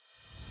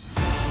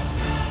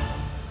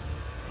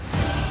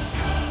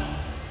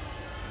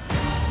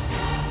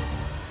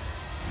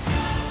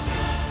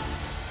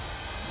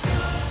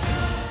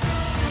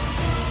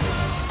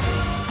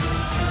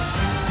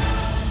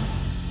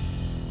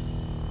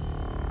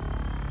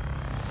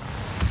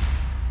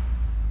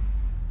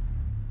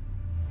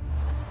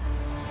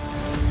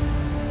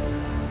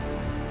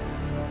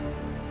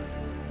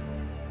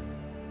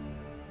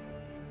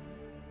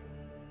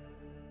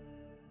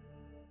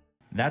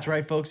That's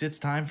right, folks. It's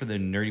time for the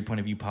Nerdy Point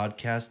of View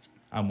podcast.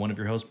 I'm one of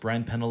your hosts,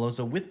 Brian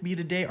Penaloza. With me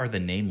today are the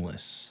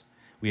nameless.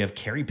 We have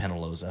Carrie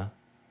Penaloza.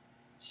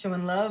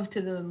 Showing love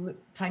to the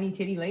tiny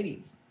titty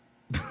ladies.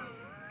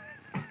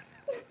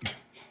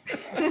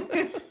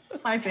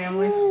 Hi,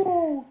 family.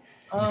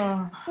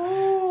 Out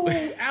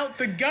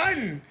the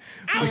gun!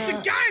 Out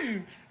the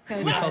gun!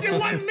 Less than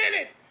 1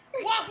 minute!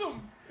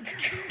 Welcome!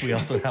 We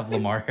also have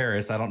Lamar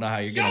Harris. I don't know how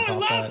you're going to Showing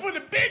top love that. for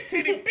the big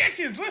titty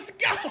bitches! Let's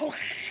go!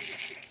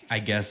 I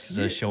guess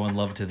showing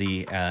love to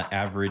the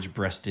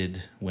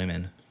average-breasted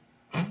women.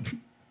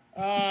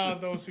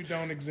 Those who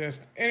don't exist.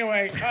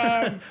 Anyway,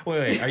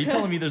 Wait. Are you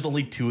telling me there's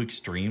only two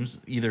extremes?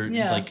 Either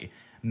like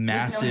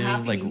massive,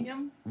 happy like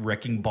medium?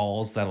 wrecking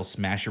balls that'll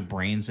smash your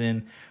brains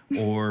in,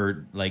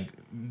 or like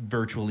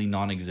virtually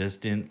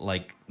non-existent,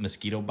 like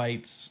mosquito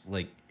bites.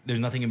 Like there's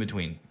nothing in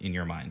between in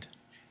your mind.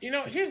 you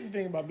know, here's the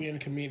thing about being a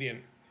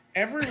comedian.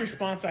 Every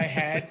response I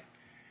had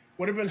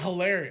would have been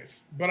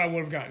hilarious, but I would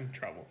have gotten in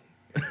trouble.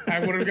 I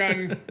would have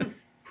gotten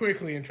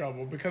quickly in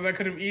trouble because I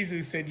could have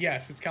easily said,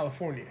 yes, it's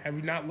California. Have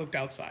you not looked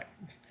outside?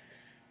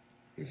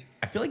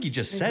 I feel like you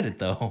just said it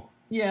though.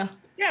 Yeah.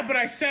 Yeah, but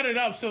I set it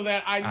up so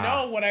that I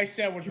know what I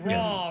said was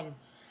wrong.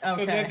 So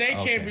Okay. that they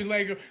can't Okay. be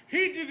like,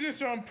 he did this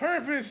on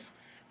purpose.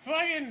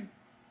 Fucking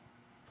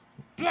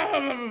blah, blah,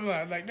 blah, blah,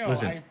 blah. Like, no,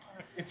 Listen.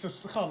 it's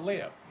just called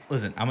layup.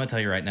 Listen, I'm gonna tell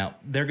you right now,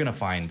 they're gonna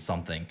find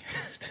something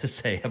to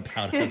say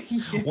about us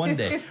one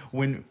day.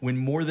 When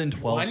more than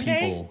 12 One day?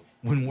 people,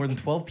 when more than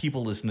 12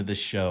 people listen to this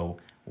show,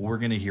 we're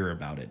gonna hear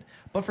about it.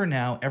 But for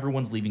now,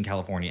 everyone's leaving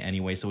California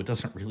anyway, so it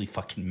doesn't really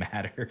fucking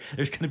matter.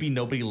 There's gonna be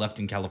nobody left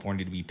in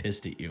California to be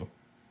pissed at you.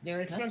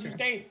 Very expensive true.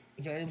 state.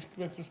 Very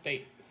expensive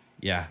state.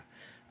 Yeah.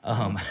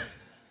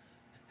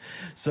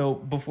 So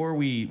before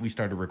we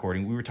started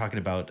recording, we were talking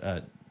about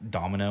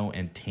Domino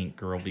and Tank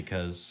Girl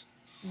because,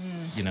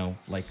 you know,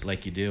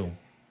 like you do.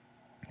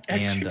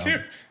 As you do.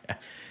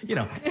 You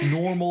know,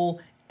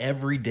 normal,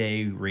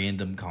 everyday,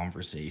 random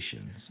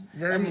conversations.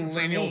 Very I mean, for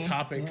millennial me,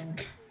 topic.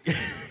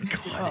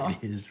 God,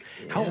 it is.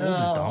 How old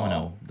is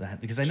Domino?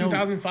 Because I know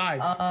 2005.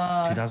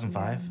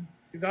 2005.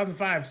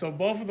 2005. So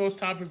both of those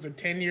topics are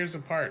 10 years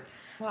apart.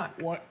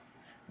 Fuck.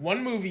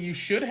 One movie you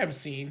should have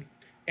seen,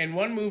 and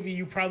one movie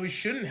you probably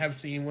shouldn't have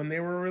seen when they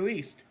were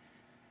released.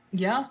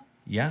 Yeah.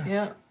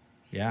 Yeah.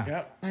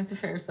 Yep. That's a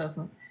fair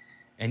assessment.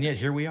 And yet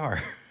here we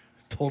are,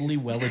 totally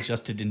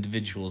well-adjusted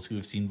individuals who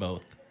have seen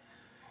both.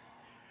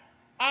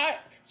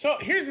 So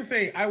here's the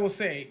thing I will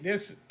say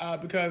this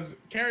because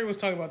Carrie was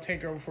talking about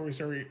Tank Girl before we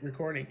started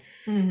recording.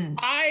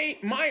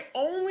 My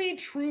only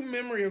true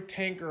memory of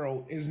Tank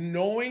Girl is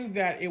knowing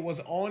that it was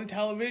on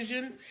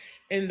television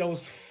and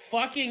those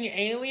fucking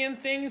alien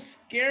things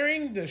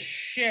scaring the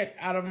shit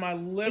out of my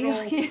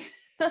little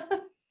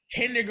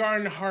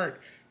kindergarten heart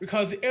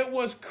because it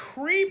was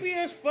creepy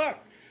as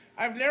fuck.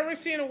 I've never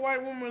seen a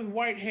white woman with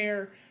white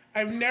hair.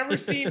 I've never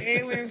seen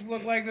aliens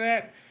look like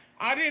that.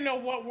 I didn't know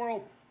what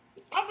world.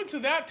 Up until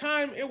that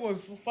time, it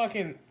was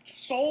fucking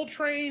Soul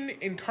Train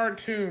and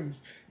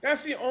cartoons.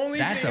 That's the only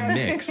That's thing a I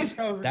mix.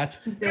 know. That's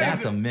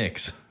a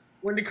mix.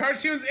 When the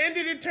cartoons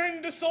ended, it turned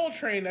into Soul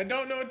Train. I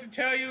don't know what to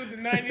tell you. The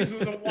 90s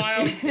was a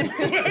wild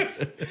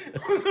west.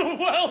 It was a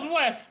wild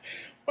west.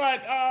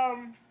 But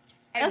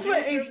That's I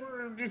what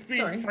remember just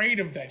being afraid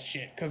of that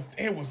shit because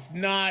it was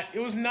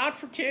not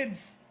for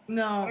kids. I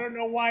No, don't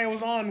know why it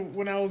was on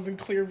when I was in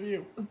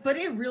Clearview. but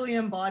it really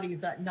embodies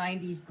that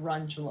 90s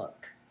grunge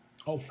look.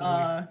 Hopefully.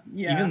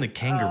 Yeah. Even the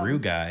kangaroo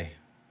guy.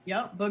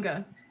 Yep,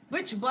 Booga.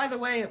 Which, by the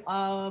way,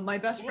 my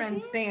best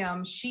friend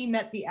Sam, she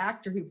met the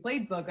actor who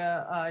played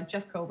Booga,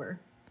 Jeff Kober.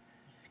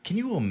 Can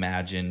you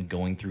imagine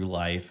going through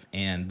life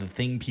and the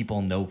thing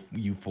people know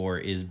you for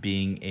is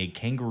being a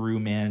kangaroo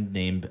man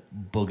named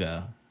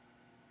Booga?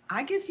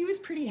 I guess he was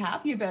pretty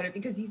happy about it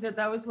because he said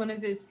that was one of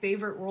his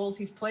favorite roles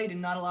he's played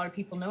and not a lot of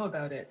people know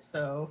about it.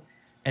 So,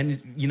 And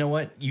you know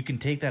what? You can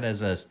take that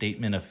as a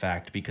statement of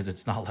fact because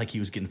it's not like he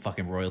was getting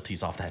fucking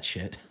royalties off that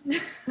shit.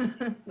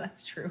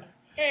 that's true.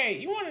 Hey,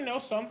 you want to know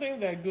something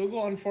that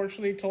Google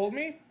unfortunately told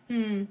me?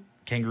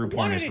 Kangaroo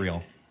porn is Why?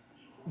 real.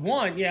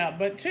 One, yeah,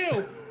 but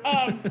two,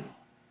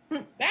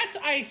 that's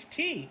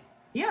Ice-T.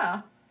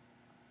 Yeah.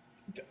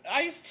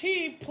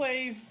 Ice-T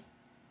plays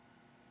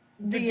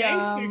the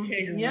gangster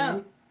kangaroo. Yeah,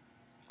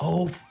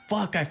 Oh,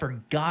 fuck. I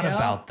forgot Yeah.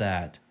 about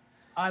that.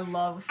 I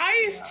love.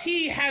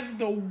 Ice-T has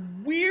the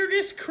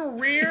weirdest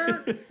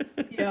career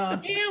Yeah.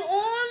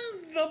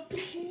 on the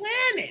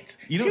planet.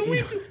 You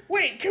know-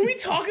 Wait, can we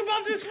talk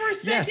about this for a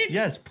second?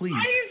 Yes, please.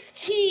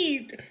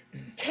 Ice-T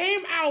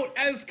came out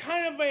as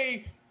kind of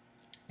a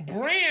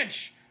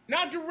branch,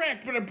 not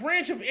direct, but a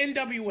branch of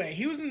NWA.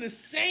 He was in the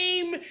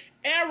same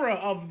era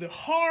of the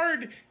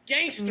hard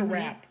gangster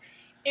rap.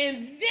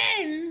 And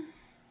then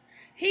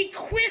he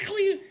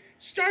quickly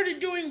started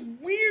doing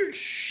weird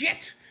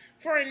shit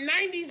for a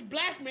 90s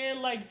black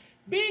man, like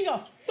being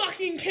a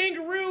fucking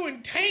kangaroo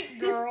and Tank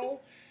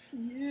Girl.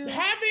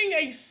 Having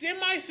a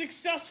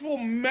semi-successful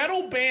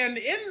metal band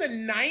in the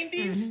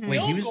 90s still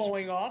Wait, he was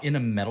going off. in a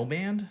metal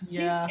band?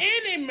 Yeah.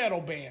 He's in a metal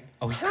band.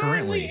 Oh, he's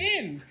currently currently.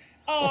 in.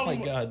 Oh my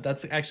god,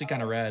 that's actually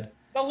kind of rad.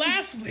 The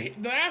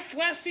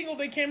last single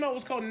they came out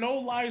was called "No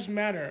Lives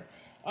Matter."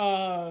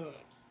 I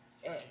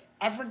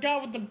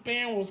forgot what the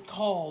band was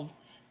called.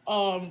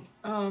 And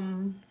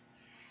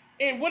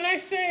when I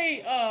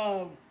say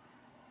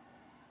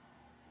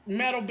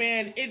metal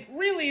band, it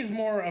really is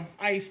more of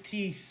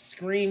Ice-T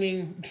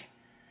screaming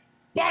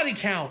Body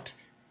Count.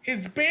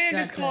 His band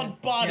is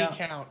called Body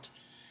Count.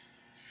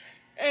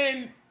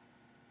 And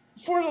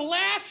for the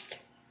last,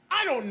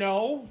 I don't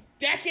know,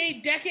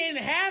 decade and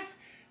a half,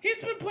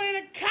 he's been playing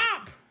a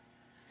cop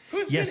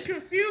who's been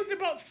confused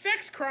about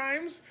sex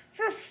crimes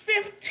for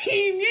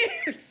 15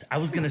 years. I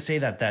was going to say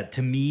that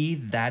to me,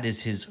 that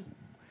is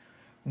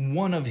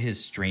one of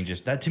his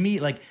strangest. That to me,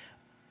 like,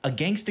 a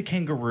Gangsta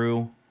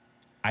Kangaroo,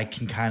 I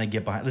can kind of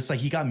get behind. It's like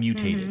he got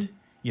mutated,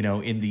 you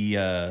know, in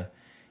the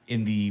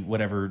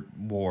whatever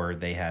war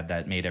they had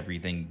that made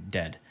everything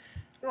dead.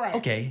 Right.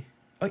 Okay,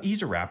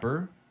 he's a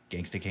rapper,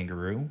 Gangsta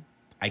Kangaroo.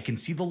 I can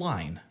see the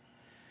line.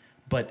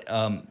 But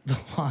the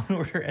Law and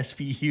Order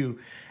SVU,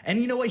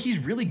 and you know what? He's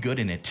really good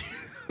in it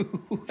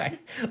too. I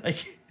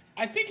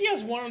think he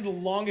has one of the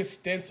longest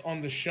stints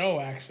on the show,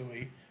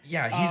 actually.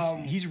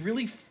 Yeah, he's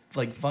really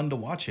like fun to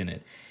watch in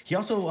it. He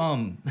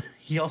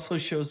also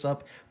shows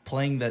up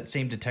playing that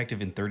same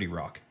detective in 30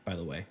 Rock, by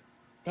the way.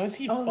 Does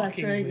he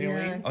fucking really?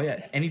 Yeah. Oh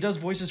yeah, and he does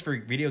voices for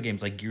video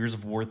games like Gears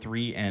of War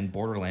 3 and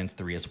Borderlands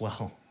 3 as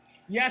well.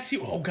 Yes, he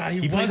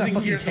plays that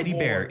fucking teddy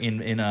bear in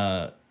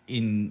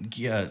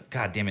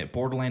God damn it,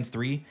 Borderlands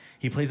 3.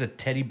 He plays a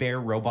teddy bear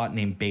robot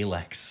named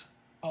Balex.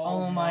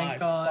 Oh my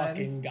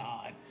fucking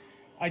god.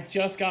 I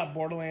just got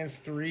Borderlands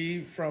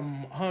 3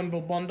 from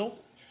Humble Bundle.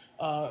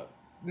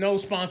 No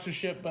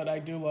sponsorship, but I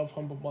do love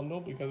Humble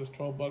Bundle because it's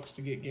 $12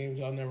 to get games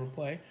I'll never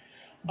play.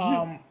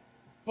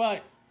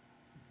 But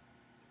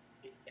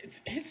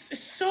it's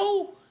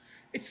so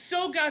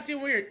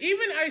goddamn weird.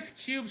 Even Ice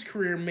Cube's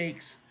career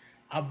makes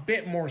a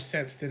bit more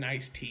sense than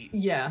Ice-T's.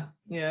 Yeah.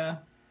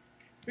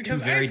 Because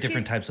two very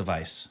different types of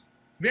ice.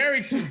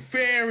 Very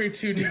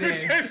two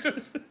different types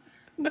of.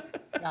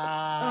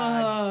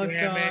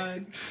 Damn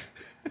it.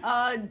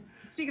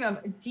 Speaking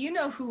of, do you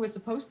know who was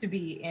supposed to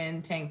be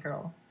in Tank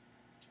Girl?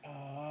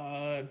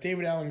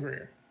 David Allen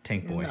Greer.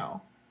 Tank Boy.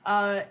 No.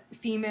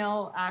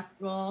 Female.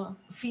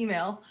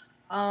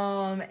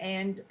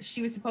 And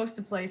she was supposed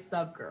to play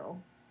Sub Girl.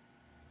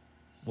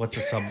 What's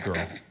a sub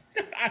girl?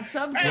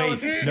 Sub Girl.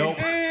 Wait, no.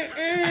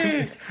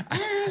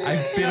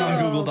 I've been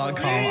on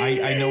Google.com.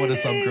 I know what a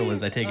sub girl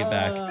is. I take it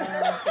back.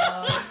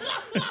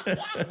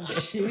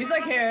 She's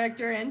a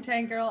character in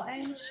Tank Girl,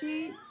 and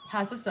she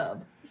has a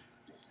sub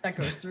that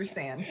goes through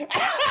sand.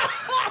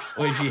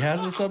 Wait, she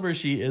has a sub or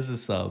she is a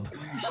sub?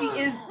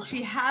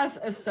 She has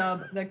a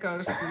sub that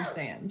goes through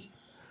sand.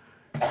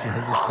 She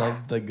has a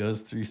sub that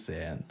goes through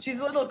sand. She's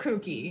a little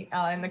kooky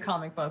in the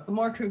comic book. The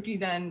more kooky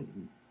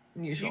than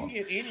usual. You can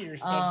get any of your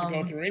subs to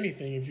go through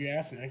anything if you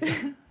ask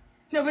nicely.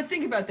 No, but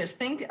think about this.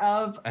 Think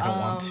of I don't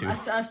want to.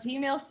 A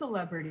female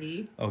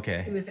celebrity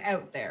who is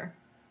out there.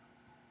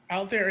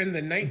 Out there in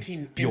the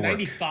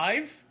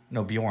 1995?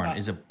 No, Bjorn.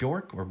 Is it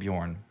Bjork or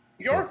Bjorn?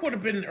 Bjork would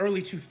have been in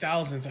early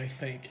 2000s, I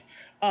think.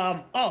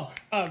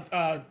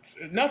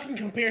 Nothing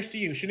compares to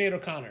you, Sinead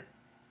O'Connor.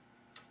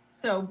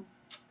 So,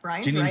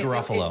 Brian's Janine right.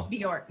 Garofalo. It's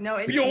Bjork. No,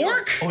 it's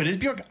Bjork? Oh, it is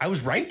Bjork. I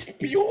was right. It's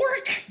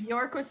Bjork.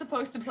 Bjork was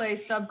supposed to play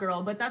Sub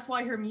Girl, but that's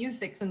why her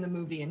music's in the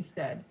movie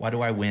instead. Why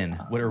do I win?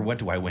 What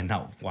do I win?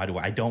 No,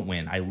 I don't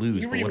win. I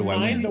lose. But what do I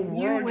win?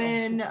 You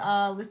win.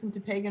 Listen to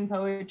Pagan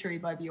Poetry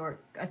by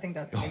Bjork. I think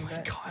that's the name of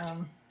it. Oh my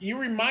god. You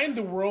remind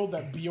the world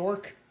that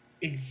Bjork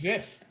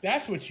exists.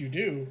 That's what you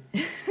do.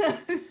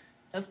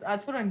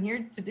 That's what I'm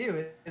here to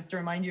do, is to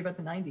remind you about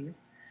the 90s.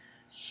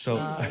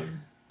 So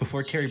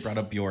before Carrie brought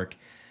up Bjork,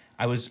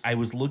 I was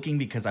looking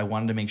because I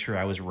wanted to make sure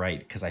I was right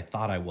because I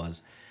thought I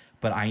was,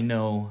 but I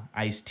know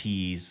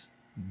Ice-T's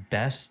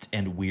best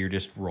and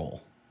weirdest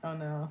role. Oh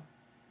no! Are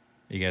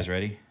you guys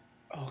ready?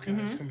 Oh god,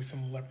 it's gonna be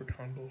some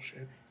Leprechaun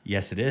bullshit.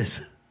 Yes, it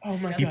is. Oh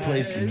my god! He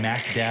plays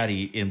Mac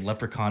Daddy in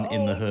Leprechaun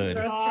in the Hood.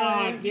 That's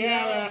right.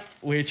 Yeah.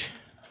 Which,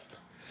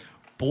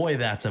 boy,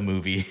 that's a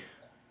movie.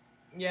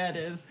 Yeah, it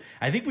is.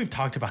 I think we've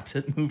talked about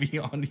that movie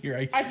on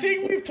here. I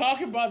think we've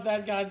talked about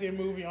that goddamn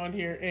movie on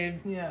here,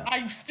 and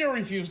I still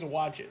refuse to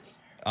watch it.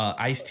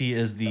 Ice-T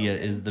is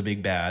the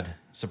big bad.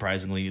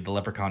 Surprisingly, the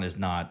Leprechaun is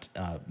not.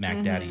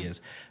 Mac Daddy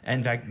is.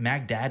 In fact,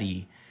 Mac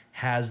Daddy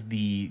has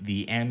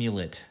the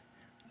amulet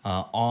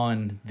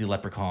on the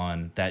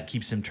Leprechaun that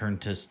keeps him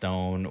turned to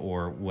stone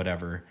or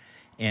whatever,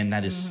 and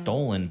that is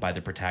stolen by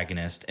the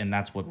protagonist, and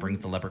that's what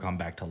brings the Leprechaun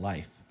back to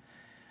life.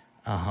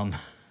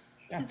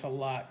 That's a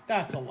lot.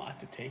 That's a lot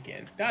to take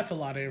in. That's a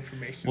lot of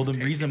information. Well, the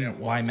reason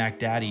why Mac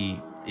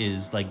Daddy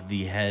is like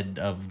the head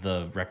of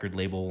the record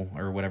label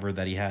or whatever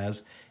that he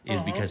has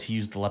is because he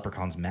used the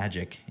Leprechaun's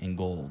magic in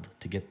gold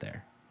to get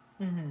there.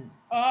 Makes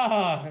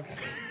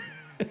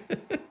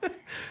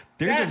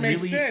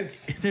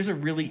sense. There's a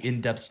really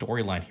in-depth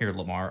storyline here,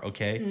 Lamar.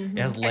 Okay, it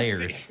has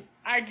layers.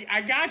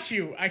 I got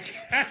you. I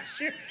got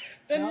you.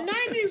 The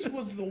 90s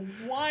was the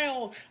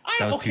wild.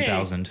 That was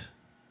 2000.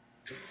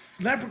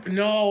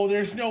 No,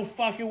 there's no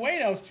fucking way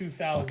that was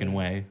 2000. Fucking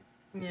way.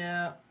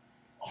 Yeah.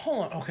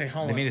 Hold on. Okay,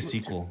 hold They on. made a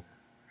sequel.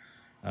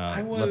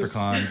 I was-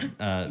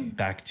 Leprechaun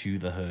Back to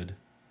the Hood.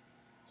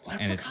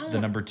 And it's the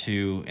number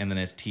 2, and then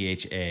it's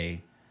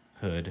THA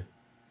Hood.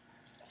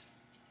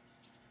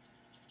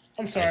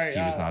 I'm sorry. Ice-T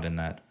was not in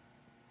that.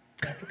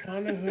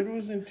 Leprechaun the Hood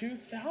was in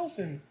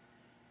 2000.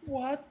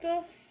 What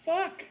the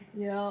fuck?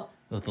 Yeah.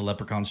 With the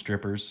leprechaun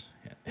strippers.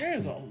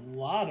 There's a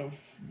lot of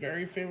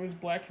very famous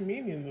black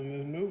comedians in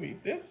this movie.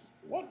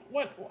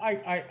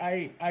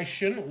 I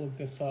shouldn't look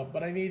this up,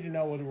 but I need to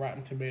know what the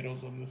Rotten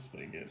Tomatoes on this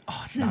thing is.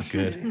 Oh, it's not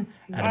good.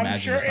 I'm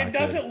sure it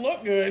doesn't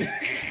look good.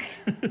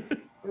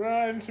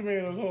 Rotten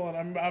Tomatoes. Hold on,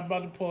 I'm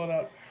about to pull it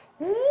up.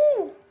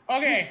 Woo!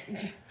 Okay.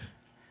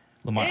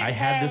 Lamar, I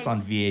had this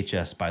on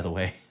VHS, by the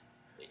way.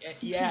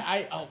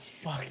 Yeah, oh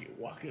fuck you,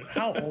 Walker.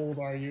 How old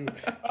are you?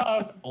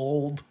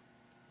 Old.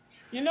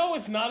 You know,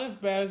 it's not as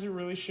bad as it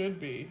really should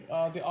be.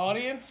 The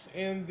audience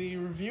and the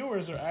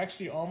reviewers are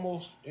actually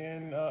almost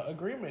in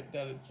agreement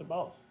that it's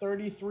about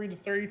 33 to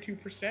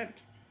 32%.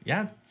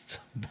 Yeah, it's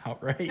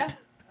about right. Yeah.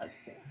 That's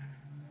it.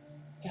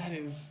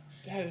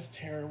 That is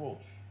terrible.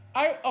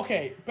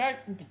 Okay,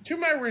 back to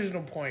my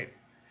original point.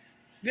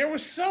 There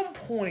was some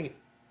point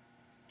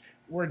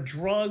where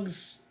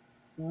drugs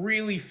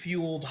really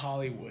fueled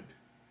Hollywood.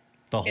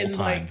 The whole time.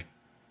 Like,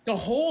 the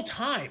whole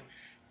time.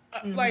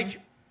 Like,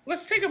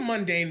 let's take a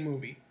mundane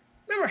movie.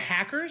 Remember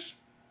Hackers?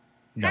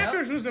 No.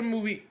 Hackers was a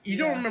movie. You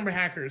don't remember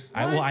Hackers?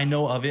 I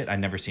know of it. I've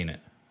never seen it.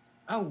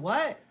 Oh,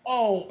 what?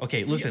 Oh.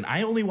 Okay, listen.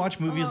 I only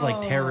watch movies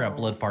like Terror at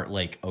Blood Fart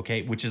Lake.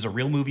 Okay, which is a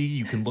real movie.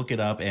 You can look it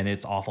up, and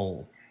it's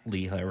awfully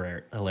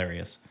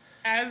hilarious.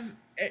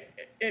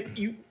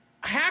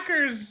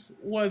 Hackers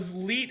was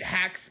lead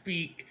hack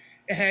speak.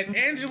 It had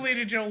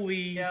Angelina Jolie.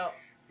 Yep.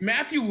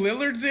 Matthew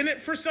Lillard's in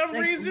it for some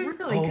reason.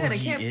 Really good.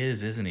 He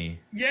is, isn't he?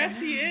 Yes,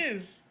 he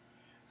is.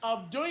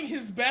 Doing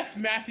his best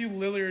Matthew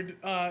Lillard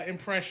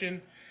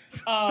impression.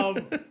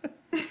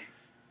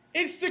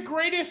 It's the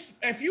greatest.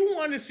 If you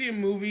want to see a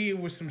movie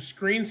with some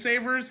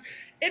screensavers,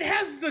 it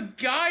has the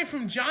guy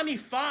from Johnny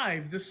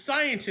Five, the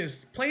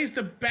scientist, plays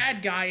the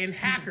bad guy in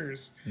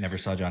Hackers. Never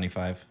saw Johnny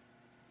Five.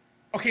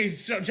 Okay,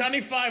 so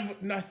Johnny Five,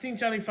 I think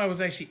Johnny Five was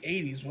actually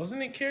 80s,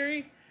 wasn't it,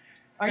 Carrie?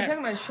 Are you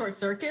talking about Short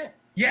Circuit?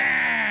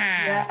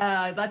 Yeah!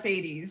 Yeah, that's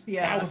 80s.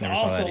 Yeah. That was Never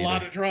saw also that a lot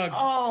either. of drugs.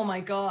 Oh my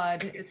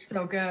God, it's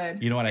so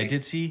good. You know what I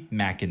did see?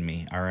 Mac and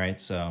Me. All right,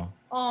 so.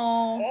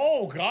 Oh.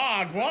 Oh,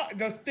 God. What?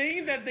 The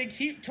thing that they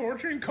keep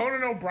torturing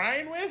Conan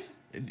O'Brien with?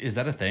 Is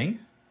that a thing?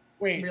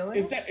 Wait,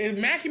 Really?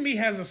 Mac and Me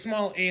has a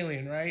small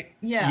alien, right?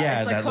 Yeah.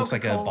 Yeah, it's like that looks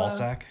like a ball Coca-Cola.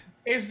 sack.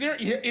 Is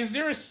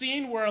there a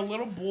scene where a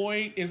little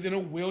boy is in a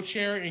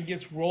wheelchair and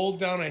gets rolled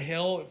down a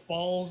hill, it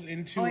falls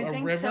into Oh, I a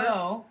think river?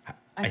 so.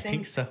 I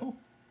think so.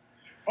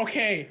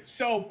 Okay,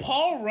 so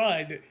Paul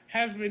Rudd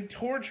has been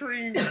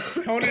torturing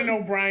Conan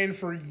O'Brien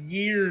for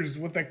years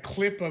with a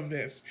clip of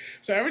this.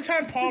 So every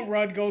time Paul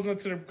Rudd goes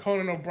onto the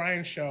Conan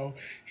O'Brien show,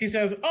 he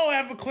says, "Oh, I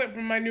have a clip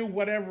from my new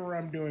whatever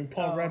I'm doing,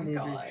 Paul Rudd movie,"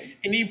 God.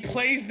 and he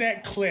plays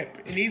that clip,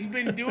 and he's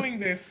been doing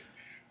this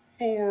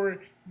for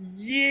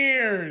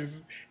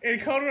years. And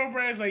Conan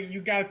O'Brien's like,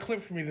 "You got a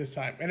clip for me this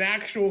time, an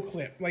actual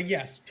clip." Like,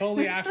 yes,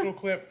 totally actual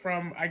clip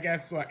from, I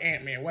guess,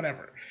 Ant-Man,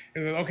 whatever.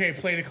 And like, okay,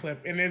 play the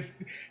clip. And it's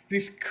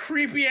this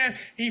creepy ass,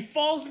 he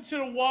falls into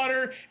the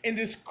water, and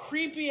this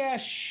creepy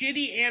ass,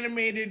 shitty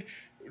animated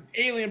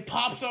alien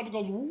pops up and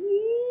goes, "Woo!"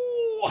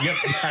 Yep,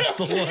 that's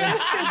the one. You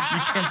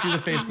can't see the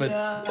face, but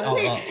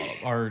Yeah.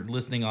 our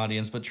listening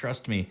audience. But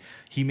trust me,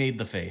 he made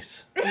the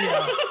face.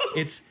 Yeah.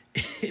 It's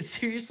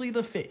seriously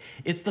the face.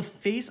 It's the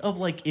face of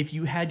like if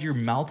you had your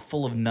mouth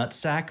full of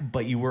nutsack,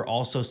 but you were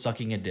also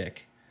sucking a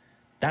dick.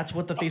 That's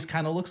what the face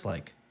kind of looks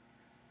like.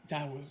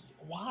 That was,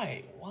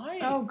 why?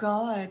 Oh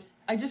God.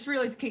 I just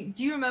realized, Kate,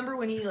 do you remember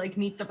when he like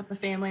meets up with the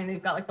family and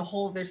they've got like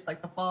there's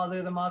like the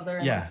father, the mother,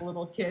 and Yeah. like the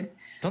little kid?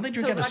 Don't they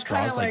drink So out of that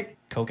kinda straws, like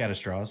Coke out of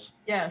straws?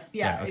 Yes,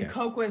 yeah. Yeah, okay. And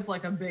Coke was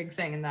like a big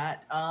thing in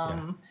that.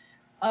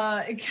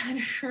 It kind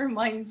of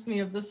reminds me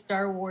of the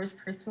Star Wars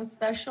Christmas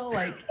special.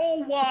 Like,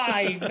 Oh,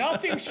 why?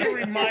 Nothing should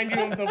remind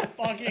you of the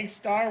fucking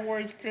Star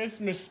Wars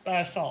Christmas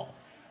special.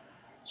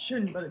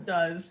 shouldn't, but it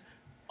does.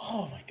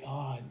 Oh my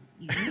God.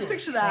 Just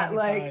picture that,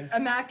 like a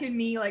Mac and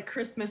Me like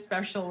Christmas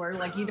special where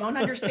like you don't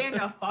understand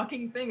a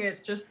fucking thing.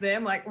 It's just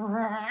them like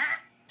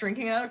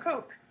drinking out of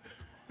Coke.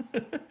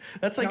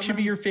 That's like should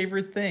be your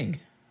favorite thing.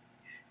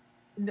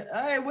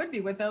 It would be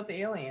without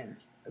the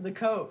aliens. The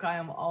Coke, I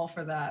am all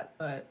for that,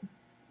 but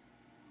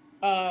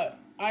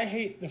I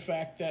hate the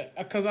fact that,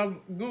 because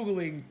I'm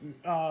Googling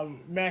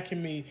Mac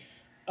and Me,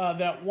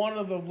 that one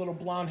of the little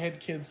blonde head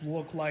kids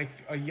look like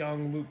a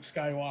young Luke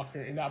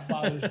Skywalker, and that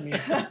bothers me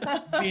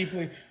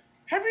deeply.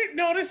 Have you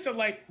noticed that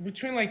like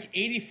between like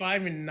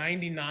 85 and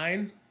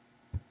 99,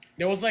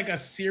 there was like a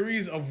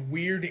series of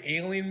weird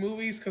alien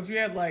movies? Because we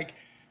had like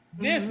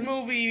this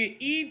movie,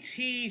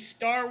 E.T.,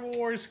 Star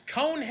Wars,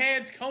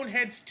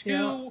 Coneheads 2.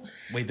 Yeah.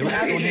 Wait, there was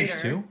Navigator.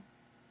 Coneheads too?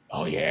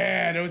 Oh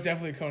yeah, there was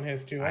definitely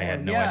Coneheads 2. I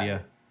had no Yeah.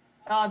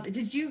 idea.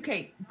 did you,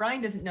 Kate?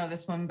 Brian doesn't know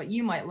this one, but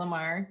you might,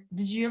 Lamar.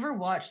 Did you ever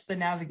watch The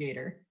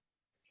Navigator?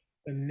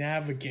 The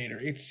Navigator.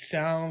 It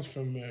sounds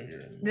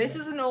familiar. This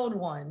is an old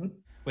one.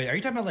 Wait, are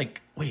you talking about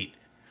like? Wait.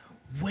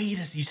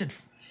 You said.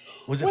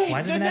 Was it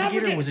Flight of the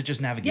Navigator or was it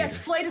just Navigator? Yes,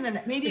 Flight of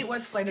the Maybe it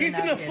was Flight of the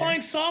Navigator. He's in a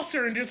flying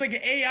saucer and there's like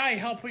an AI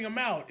helping him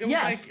out. It was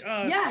yes.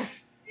 like,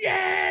 yes.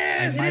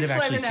 Yes. I might have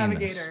actually seen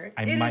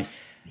this.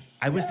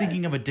 I was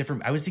thinking of a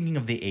different. I was thinking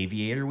of The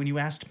Aviator when you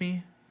asked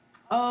me.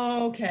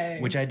 Oh, okay.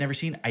 Which I'd never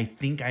seen. I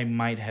think I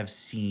might have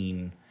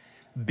seen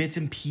bits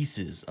and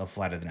pieces of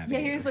Flight of the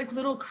Navigator. Yeah, he was like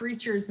little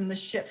creatures in the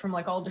ship from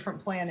like all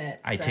different planets.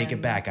 I take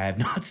it back. I have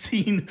not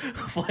seen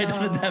Flight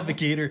of the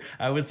Navigator.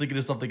 I was thinking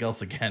of something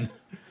else again.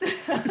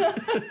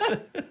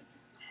 I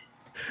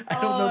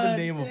don't know the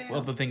name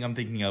of the thing I'm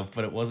thinking of,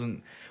 but it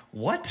wasn't.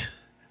 What?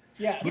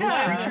 Yeah. Little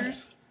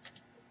creatures?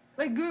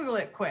 Like, Google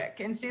it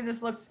quick and see if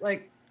this looks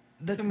like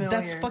familiar.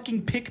 That's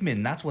fucking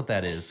Pikmin. That's what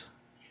that is.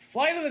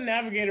 Flight of the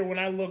Navigator, when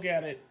I look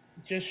at it,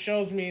 just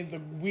shows me the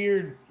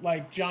weird,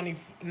 like,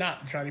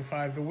 not Johnny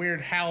 5, the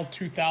weird HAL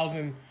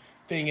 2000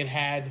 thing it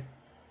had.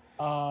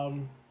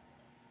 And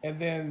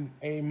then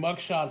a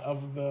mugshot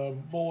of the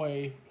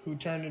boy who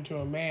turned into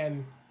a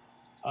man.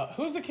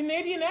 Who's the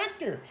Canadian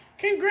actor?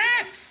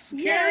 Congrats,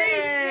 Carrie!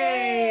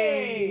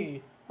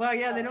 Yay! Well,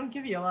 yeah, they don't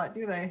give you a lot,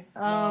 do they?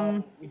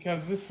 No,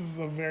 because this is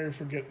a very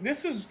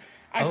This is.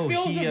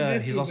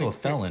 He's also a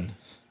felon.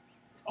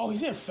 Oh,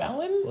 he's a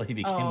felon? Well, he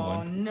became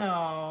one. Oh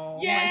no!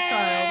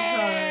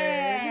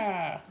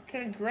 Yeah!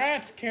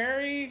 Congrats,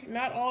 Carrie.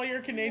 Not all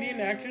your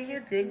Canadian actors are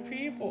good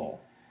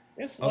people.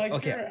 It's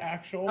like your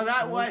actual. Oh,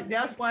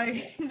 that's why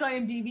his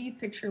IMDb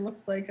picture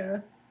looks like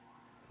a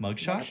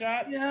mugshot.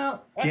 Yeah.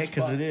 Yeah,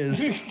 because it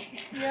is.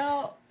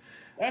 Yeah.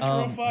 That's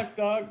real fucked,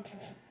 dog.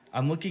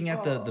 I'm looking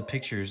at the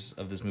pictures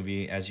of this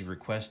movie as you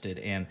requested,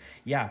 and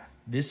yeah,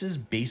 this is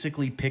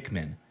basically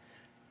Pikmin.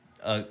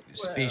 A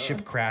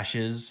spaceship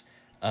crashes.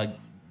 A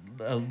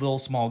little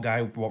small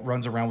guy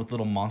runs around with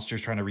little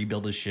monsters trying to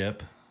rebuild his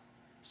ship.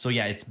 So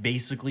yeah, it's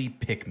basically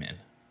Pikmin.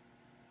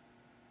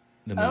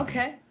 The movie.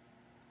 Okay.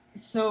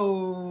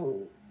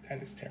 So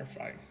that is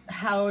terrifying.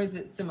 How is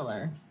it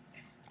similar?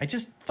 I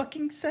just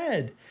fucking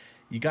said.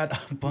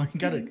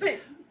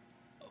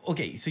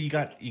 Okay, so you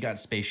got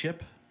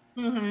spaceship.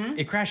 Mm-hmm.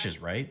 It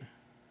crashes, right?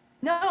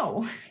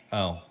 No.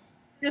 Oh.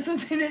 That's what I'm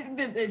saying.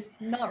 It's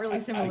not really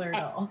similar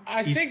at all.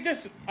 I think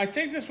this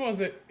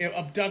was an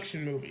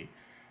abduction movie.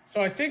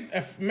 So I think,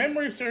 if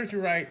memory serves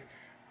you right,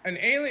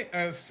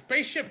 a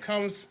spaceship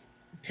comes,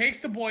 takes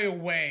the boy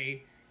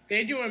away.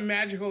 They do a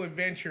magical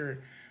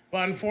adventure,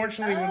 but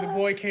unfortunately, when the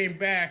boy came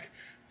back,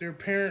 their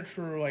parents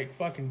were like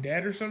fucking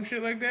dead or some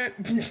shit like that.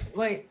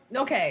 Wait.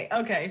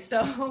 Okay.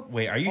 So.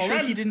 Wait, are you sure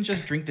he didn't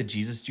just drink the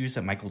Jesus juice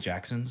at Michael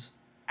Jackson's?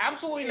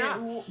 Absolutely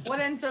not. What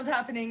ends up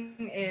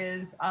happening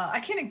is I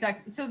can't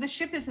exactly. So the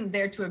ship isn't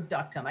there to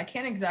abduct him. I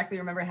can't exactly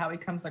remember how he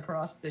comes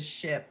across the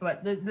ship,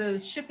 but the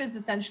ship is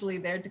essentially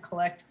there to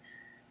collect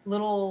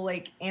little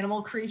like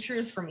animal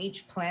creatures from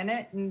each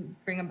planet and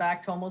bring them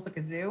back to almost like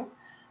a zoo.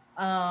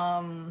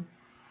 And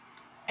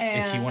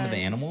is he one of the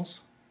animals?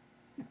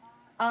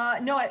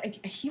 No,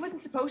 he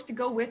wasn't supposed to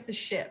go with the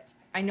ship.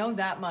 I know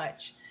that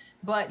much,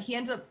 but he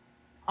ends up.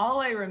 All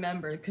I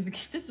remember, because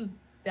this is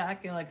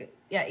back in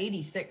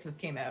 86. This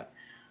came out.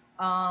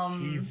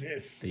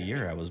 Jesus, the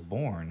year I was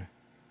born.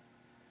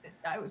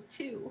 I was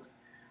 2.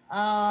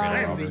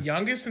 I am the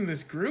youngest in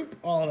this group.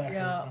 Oh, that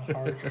hurts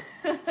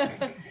my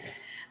heart.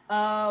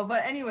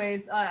 But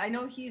anyways, I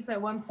know he's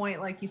at one point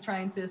like he's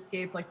trying to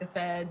escape like the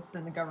feds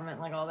and the government,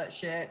 like all that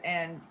shit,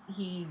 and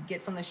he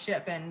gets on the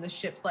ship, and the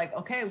ship's like,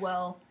 okay,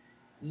 well,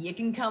 you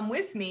can come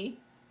with me,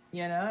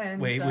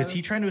 And wait, was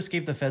he trying to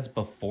escape the feds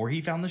before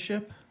he found the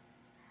ship?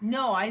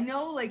 No, I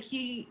know like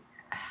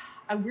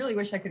I really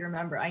wish I could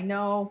remember. I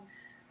know.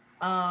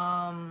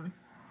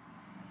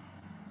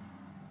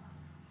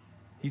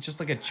 He's just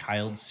like a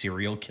child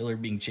serial killer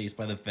being chased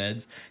by the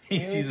feds.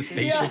 He sees a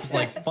spaceship, is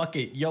like, fuck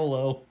it,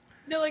 YOLO.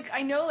 No, like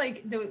I know,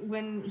 like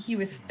when he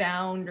was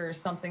found or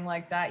something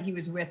like that, he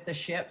was with the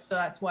ship, so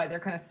that's why they're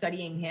kind of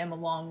studying him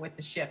along with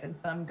the ship in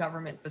some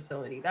government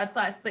facility.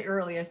 That's the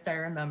earliest I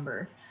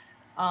remember.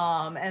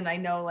 And I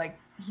know like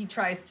he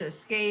tries to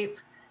escape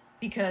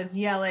because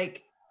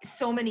like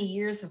so many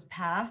years has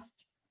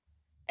passed,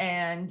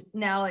 and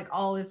now like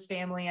all his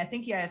family, I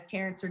think his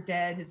parents are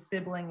dead. His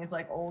sibling is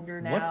like older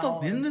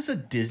now. Isn't this a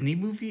Disney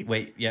movie?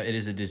 Wait, yeah, it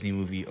is a Disney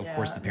movie. Of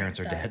course, the parents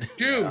are dead.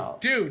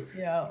 Dude.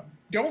 Yeah.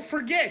 Don't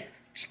forget,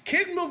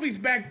 kid movies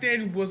back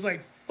then was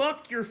like,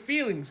 fuck your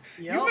feelings.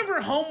 Yep. You remember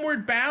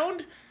Homeward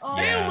Bound? Oh,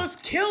 they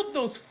almost killed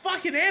those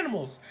fucking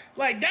animals.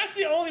 Like, that's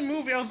the only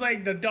movie I was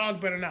like, the dog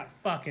better not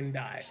fucking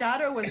die.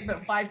 Shadow was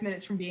about 5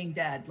 minutes from being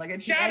dead. Like, at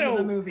the end of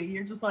the movie,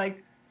 you're just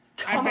like,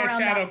 I bet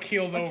Shadow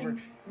keeled over.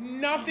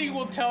 Nothing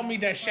will tell me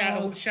that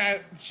Shadow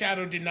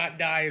did not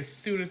die as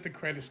soon as the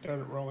credits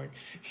started rolling.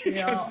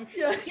 Because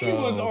he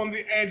was on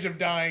the edge of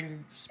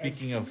dying.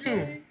 Speaking of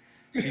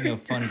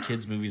fun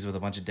kids movies with a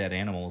bunch of dead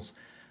animals,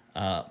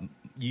 have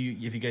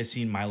you guys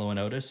seen Milo and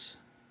Otis?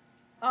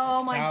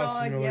 Oh my Sounds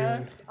god, familiar.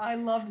 yes. I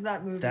loved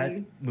that movie. That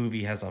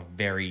movie has a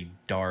very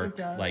dark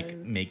It like does.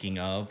 making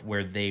of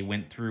where they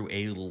went through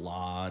a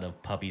lot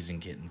of puppies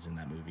and kittens in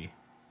that movie.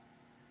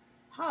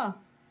 Huh.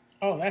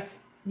 Oh, that's.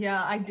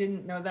 Yeah, I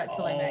didn't know that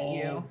till I met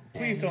you. Oh,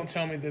 please And- don't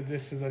tell me that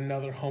this is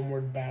another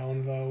Homeward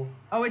Bound, though.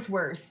 Oh, it's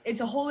worse.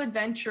 It's a whole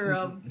adventure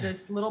of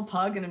this little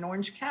pug and an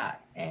orange cat.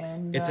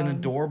 And It's an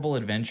adorable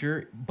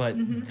adventure, but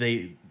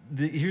Mhm.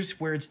 here's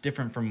where it's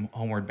different from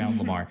Homeward Bound,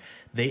 Lamar.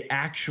 They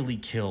actually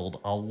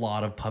killed a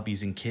lot of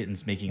puppies and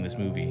kittens making this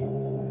movie.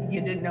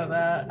 You didn't know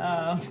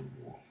that.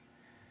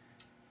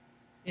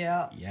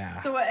 Yeah. Yeah.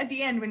 So at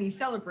the end, when you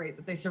celebrate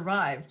that they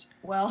survived,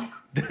 well,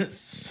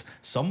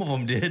 Some of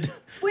them did.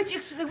 which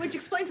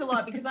explains a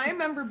lot because I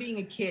remember being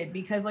a kid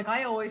because like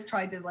I always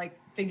tried to like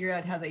figure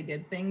out how they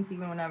did things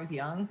even when I was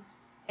young.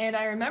 And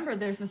I remember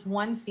there's this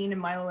one scene in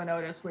Milo and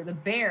Otis where the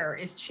bear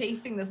is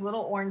chasing this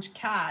little orange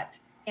cat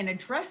in a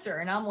dresser.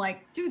 And I'm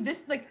like, dude,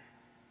 this like,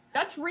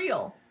 that's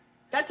real.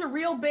 That's a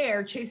real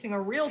bear chasing a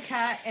real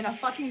cat in a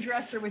fucking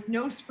dresser with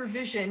no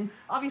supervision.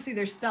 Obviously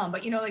there's some,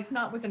 but you know, like it's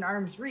not within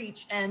arm's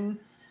reach. And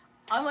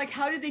I'm like,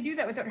 how did they do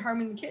that without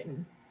harming the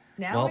kitten?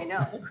 Now I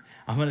know.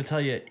 I'm going to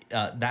tell you,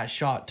 that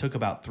shot took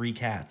about 3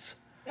 cats.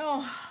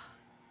 Oh,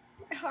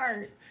 my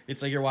heart.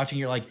 It's like you're watching,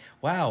 you're like,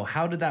 wow,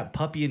 how did that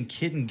puppy and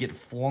kitten get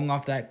flung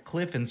off that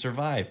cliff and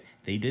survive?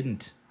 They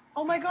didn't.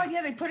 Oh my god,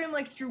 yeah, they put him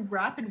like through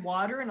rapid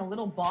water in a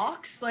little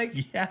box. Like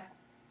Yeah.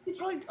 he's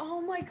probably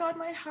oh my god,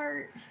 my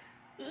heart.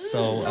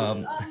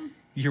 So,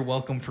 you're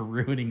welcome for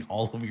ruining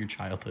all of your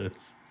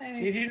childhoods.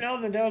 Did you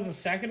know that there was a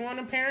second one,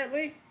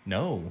 apparently?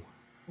 No.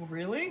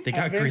 Really? They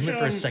got Adventure greenlit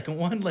for a on- second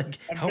one? Like,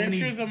 how many?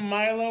 Adventures of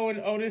Milo and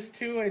Otis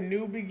 2, A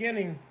New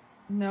Beginning.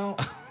 No.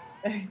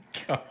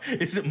 God,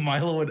 is it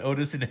Milo and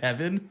Otis in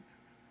heaven?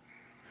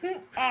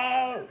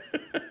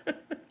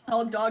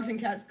 All dogs and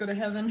cats go to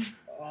heaven.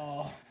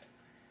 Oh,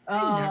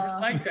 I never Uh,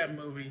 liked that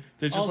movie.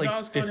 There's just All like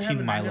Dogs Go to 15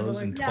 Heaven, I never Milos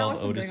liked and it. yeah, 12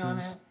 what's the thing on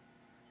Otises. it?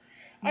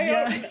 I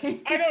Yeah.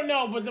 don't, I don't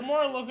know, but the more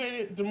I look at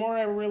it, the more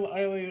I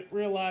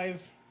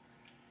realize,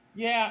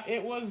 yeah,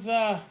 it was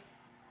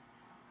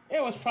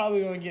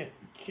probably going to get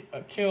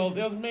killed.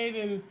 It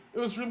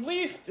was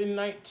released in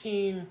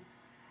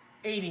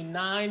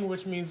 1989,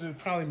 which means it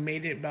probably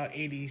made it about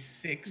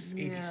 86,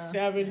 Yeah,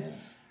 87. yeah.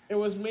 It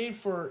was made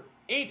for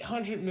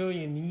 800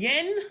 million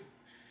yen.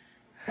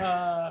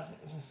 That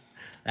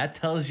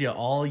tells you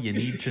all you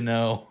need to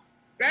know.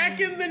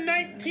 Back in the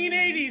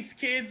 1980s,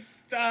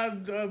 kids,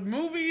 the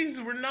movies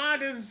were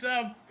not as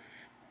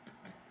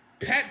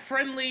pet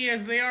friendly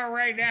as they are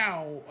right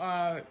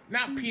now.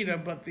 Not PETA,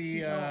 but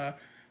the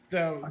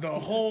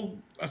whole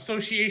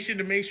association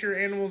to make sure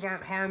animals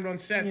aren't harmed on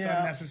sets Yeah.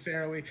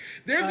 unnecessarily.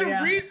 There's Oh, a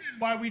yeah. reason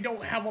why we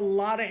don't have a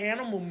lot of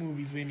animal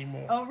movies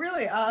anymore. Oh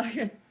really?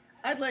 I'd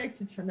like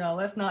to know.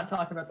 Let's not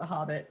talk about the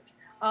Hobbit.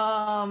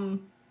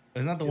 Isn't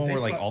that the Did one they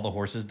where like fu- all the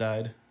horses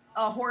died?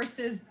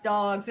 Horses,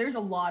 dogs. There's a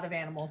lot of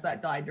animals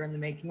that died during the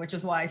making, which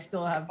is why I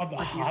still have Of The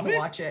refused Hobbit? to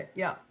watch it.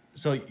 Yeah.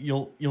 So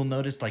you'll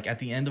notice like at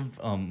the end of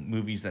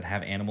movies that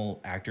have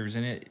animal actors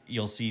in it,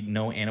 you'll see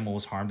no animal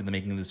was harmed in the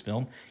making of this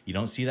film. You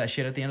don't see that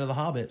shit at the end of The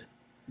Hobbit.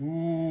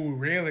 Ooh,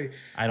 really?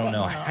 I don't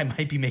know. Well, I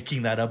might be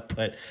making that up,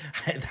 but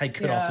I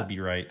could Yeah. also be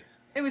right.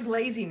 It was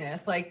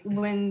laziness. Like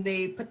when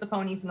they put the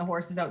ponies and the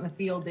horses out in the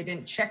field, they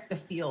didn't check the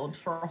field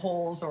for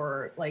holes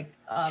or like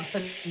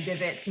some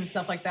divots and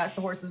stuff like that.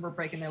 So horses were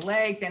breaking their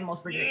legs,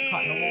 animals were getting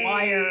caught in the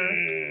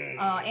wire.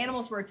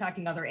 Animals were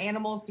attacking other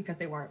animals because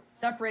they weren't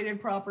separated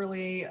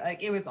properly.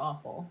 Like it was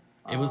awful.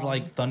 It was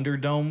like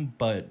Thunderdome,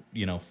 but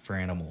for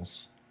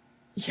animals.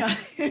 Yeah.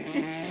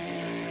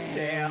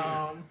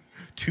 Damn.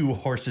 2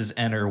 horses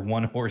enter,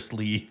 1 horse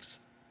leaves.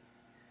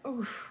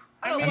 Oof.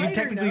 I On a mean, I mean, lighter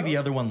technically the note-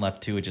 other one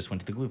left too. It just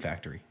went to the glue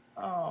factory.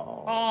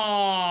 Oh.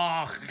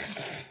 Oh,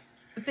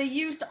 But they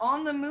used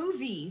on the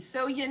movie,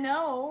 so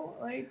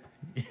like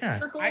Yeah.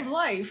 circle of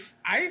life.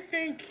 I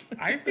think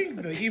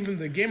even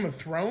the Game of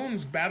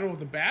Thrones Battle of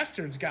the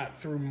Bastards got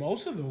through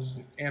most of those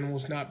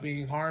animals not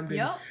being harmed. And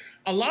Yep.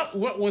 a lot.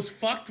 What was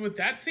fucked with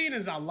that scene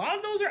is a lot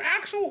of those are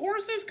actual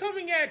horses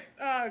coming at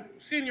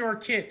Senior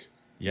Kit.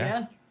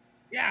 Yeah.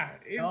 Yeah.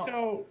 Oh.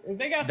 So if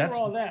they got That's-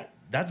 through all that.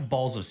 That's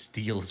balls of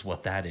steel is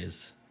what that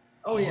is.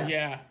 Oh yeah.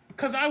 Yeah.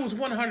 Because I was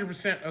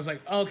 100%. I was like,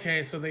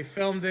 okay, so they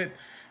filmed it.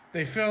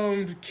 They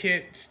filmed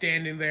Kit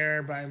standing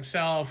there by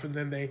himself, and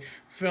then they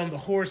filmed the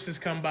horses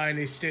come by and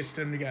they stitched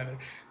them together.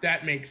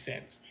 That makes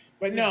sense.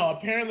 But no,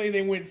 apparently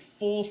they went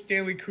full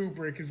Stanley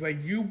Kubrick. It's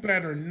like, you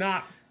better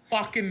not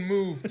fucking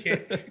move,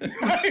 Kit.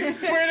 I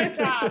swear to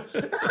God.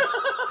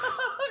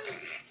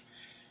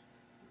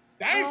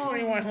 That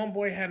explains why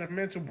Homeboy had a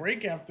mental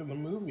break after the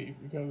movie,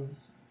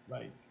 because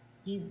like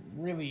he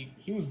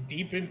was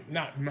deep in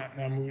not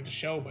movie the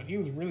show, but he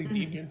was really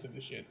deep into the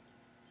shit.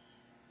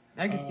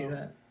 I can see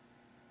that.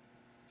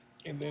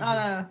 And then On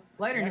a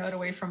lighter Next. note,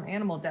 away from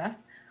animal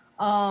death,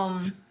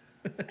 I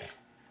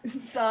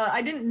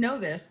didn't know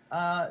this.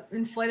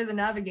 In Flight of the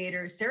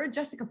Navigator, Sarah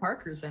Jessica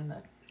Parker's in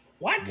it.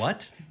 what?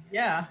 What?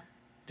 Yeah.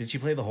 Did she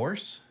play the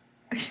horse?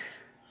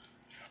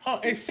 Oh,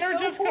 is Sarah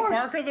No Jessica horse.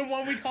 Parker the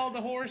one we call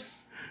the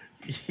horse?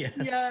 Yes.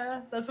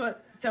 Yeah, that's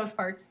what South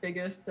Park's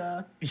biggest.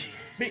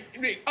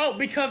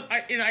 Because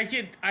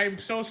I'm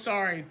so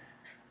sorry.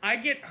 I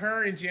get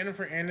her and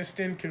Jennifer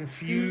Aniston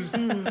confused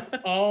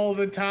all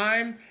the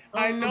time.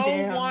 I Oh, know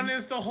damn. one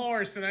is the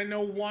horse, and I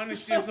know one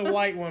is just a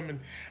white woman.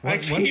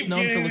 One's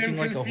known for looking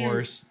like a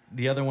horse.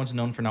 The other one's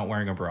known for not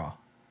wearing a bra.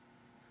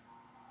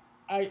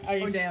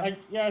 Damn. I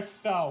guess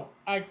so.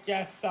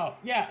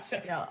 Yeah,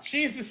 Yeah.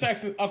 she's the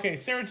Sex. Okay,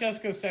 Sarah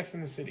Jessica Sex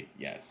in the City.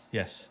 Yes.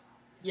 Yes.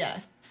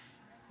 Yes.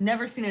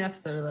 Never seen an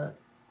episode of that.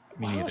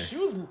 Me Wow,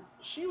 neither.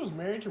 she was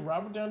married to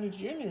Robert Downey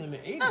Jr. in the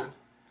 80s. Oh.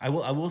 I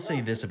will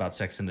say this about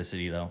Sex in the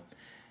City though.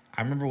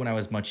 I remember when I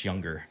was much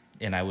younger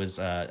and I was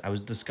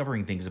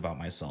discovering things about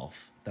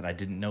myself that I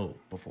didn't know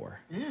before.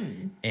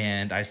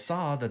 And I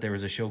saw that there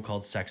was a show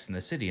called Sex in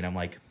the City and I'm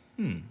like,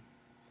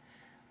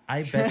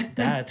 I bet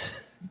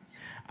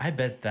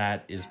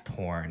that is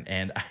porn.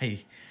 And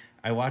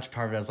I watched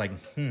part of it, I was like,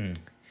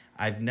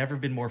 I've never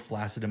been more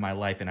flaccid in my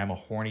life and I'm a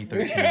horny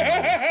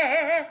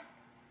 13-year-old.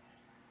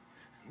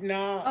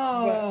 No.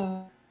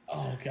 Oh.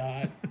 Oh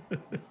God.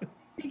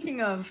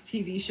 Speaking of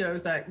TV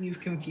shows that you've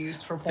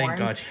confused for Thank porn.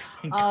 God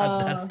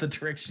that's the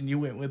direction you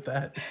went with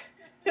that.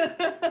 I'm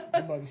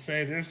about to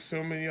say, there's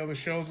so many other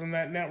shows on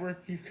that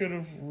network you could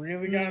have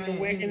really gotten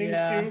awakenings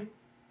to.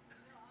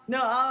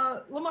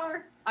 No,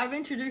 Lamar, I've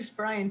introduced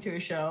Brian to a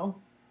show.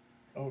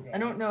 Oh God. I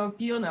don't know if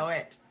you'll know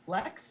it.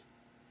 Lex?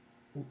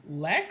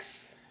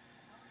 Lex?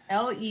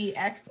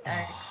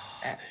 Lexxx.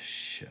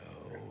 Show.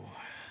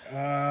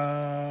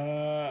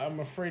 I'm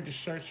afraid to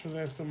search for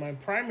this on my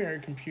primary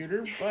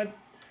computer, but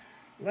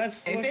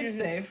let's If look it's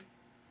at safe.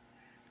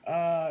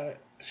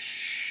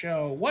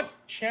 show. What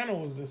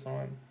channel was this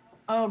on?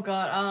 Oh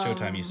God.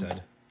 Showtime, you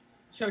said.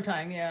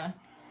 Showtime, yeah.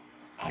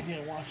 I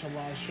didn't watch a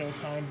lot of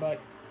Showtime, but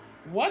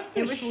what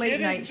the It was shit late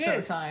is night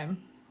this? Showtime.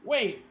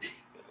 Wait,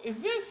 is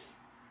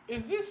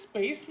this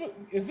space?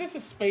 Is this a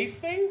space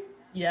thing?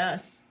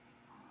 Yes.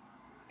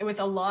 With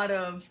a lot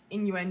of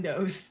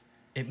innuendos.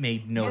 It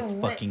made no The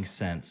re- fucking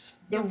sense.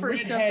 The The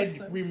first redhead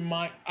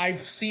episode.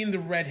 I've seen the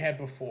redhead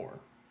before.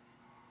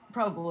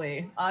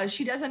 Probably.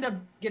 She does end up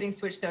getting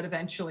switched out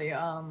eventually.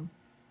 Oh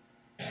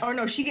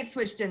no, she gets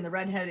switched in. The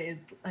redhead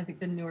is, I think,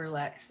 the newer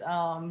Lex.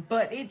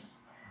 But it's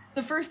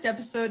the first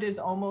episode is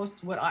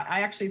almost what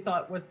I actually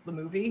thought was the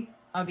movie,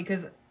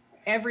 because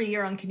every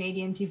year on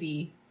Canadian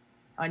TV,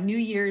 on New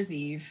Year's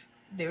Eve,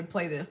 they would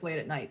play this late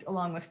at night,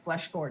 along with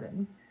Flesh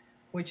Gordon,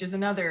 which is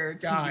another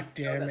God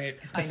TV show damn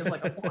that's it. kind of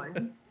like a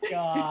porn.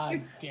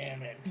 God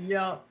damn it.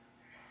 Yep.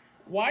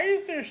 Why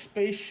is there a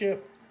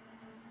spaceship?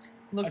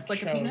 Looks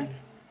like a chode. penis.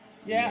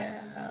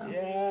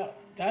 Yeah.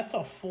 That's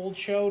a full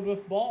chode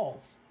with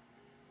balls.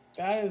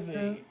 That is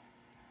a.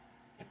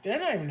 They're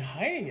not even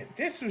hiding it.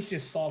 This was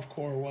just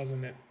softcore,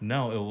 wasn't it?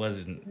 No, it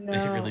wasn't. It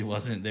No. really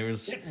wasn't. There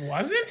was It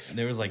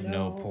wasn't? like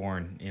no No.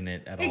 porn in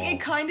it at all. It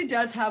kind of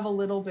does have a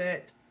little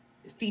bit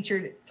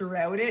featured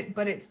throughout it,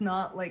 but it's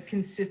not like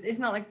consistent. It's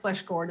not like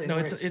Flesh Gordon. No,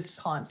 where it's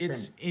constant.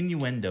 It's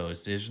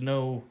innuendos. There's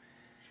no.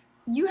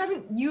 You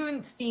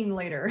haven't seen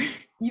later.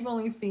 You've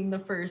only seen the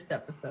first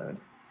episode.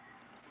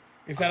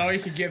 Is that all you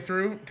could get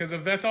through? Because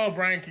if that's all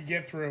Brian could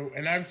get through,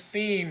 and I've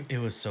seen It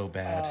was so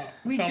bad.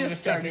 We some of the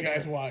just stuff you started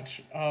guys it.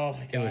 watch. Oh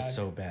my God. It was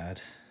so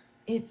bad.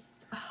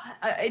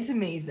 It's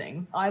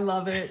amazing. I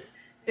love it.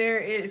 There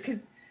is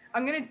because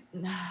I'm gonna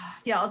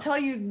I'll tell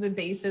you the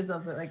basis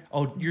of it. Like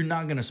Oh, you're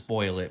not gonna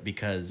spoil it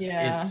because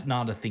Yeah. it's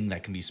not a thing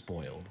that can be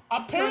spoiled.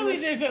 Apparently,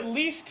 So there's at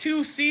least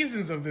 2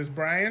 seasons of this,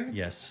 Brian.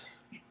 Yes.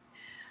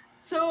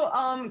 so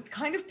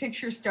kind of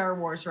picture Star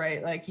Wars,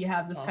 right? Like you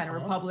have this kind of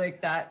Uh-huh.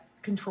 republic that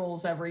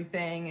controls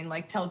everything and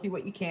like tells you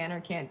what you can or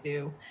can't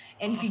do.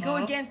 And if you go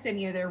Uh-huh. against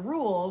any of their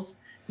rules,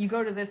 you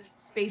go to this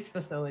space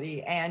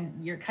facility and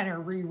you're kind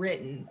of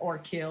rewritten or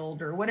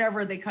killed or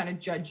whatever they kind of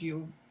judge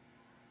you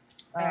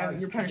As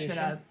your punishment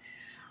tradition.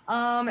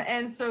 as.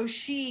 And so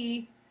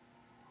she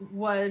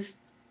was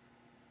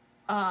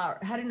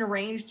had an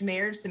arranged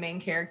marriage, the main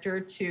character,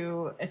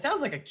 to it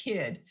sounds like a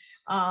kid.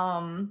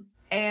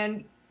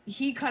 And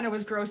he kind of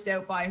was grossed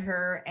out by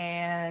her,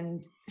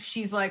 and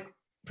she's like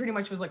pretty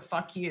much was like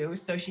fuck you,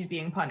 so she's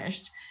being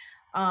punished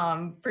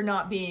for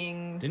not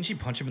being Didn't she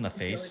punch him in the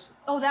face?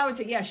 Oh, that was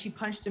it. Yeah, she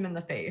punched him in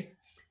the face.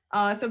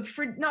 So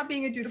for not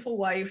being a dutiful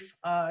wife,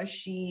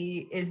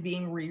 she is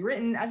being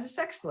rewritten as a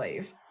sex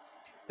slave.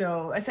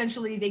 So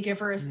essentially, they give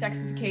her a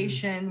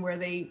sexification where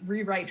they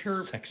rewrite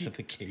her.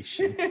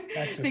 Sexification.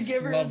 That's They a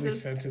give her lovely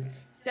this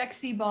sentence.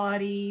 sexy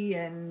body,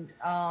 and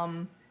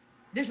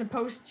they're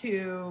supposed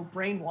to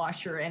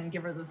brainwash her and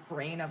give her this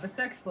brain of a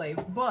sex slave.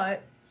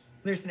 But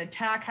there's an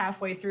attack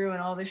halfway through,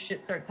 and all this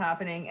shit starts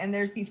happening. And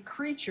there's these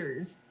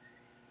creatures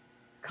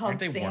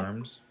called Aren't they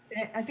worms?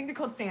 I think they're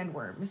called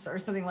sandworms or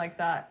something like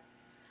that.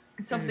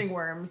 Something Yes.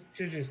 worms.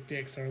 They're just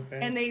dicks, aren't they?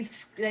 And they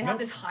have Nope.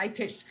 this high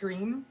pitched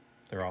scream.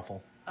 They're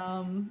awful.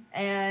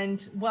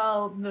 And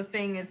while the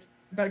thing is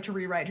about to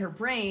rewrite her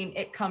brain,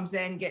 it comes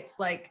in, gets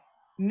like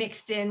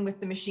mixed in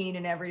with the machine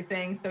and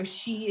everything. So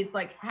she is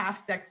like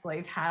half sex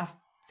slave, half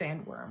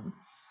sandworm.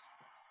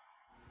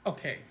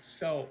 Okay,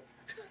 so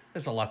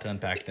There's a lot to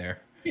unpack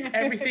there.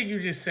 everything you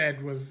just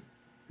said was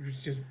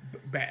just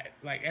bad.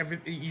 Like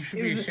everything, you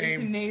should be It's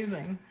ashamed.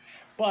 amazing.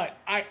 But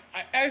I,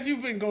 as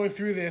you've been going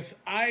through this,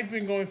 I've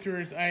been going through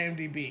his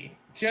IMDb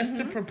just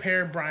to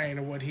prepare Brian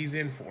of what he's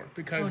in for,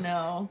 because Oh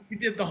no. you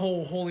did the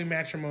whole holy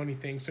matrimony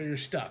thing, so you're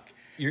stuck.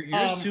 You're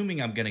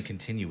assuming I'm going to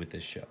continue with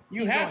this show.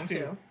 You He's have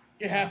going to. to.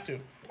 You have to.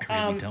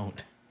 I really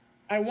don't.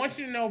 I want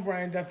you to know,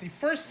 Brian, that the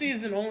first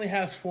season only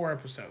has 4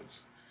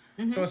 episodes,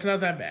 so it's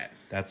not that bad.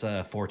 That's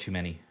 4 too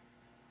many.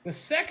 The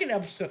second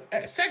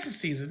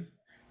season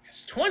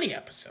has 20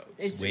 episodes.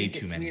 It's way it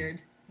too gets many.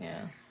 weird.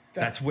 Yeah. The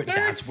That's where third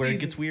it gets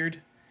season-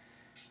 weird.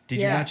 Did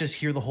you Yeah. not just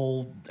hear the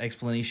whole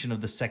explanation of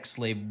the sex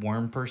slave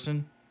worm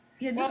person?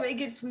 Yeah, Well- it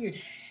gets weird.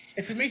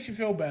 If it makes you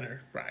feel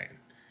better, Brian,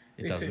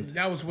 It they doesn't. said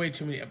that was way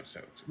too many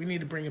episodes. We need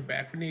to bring it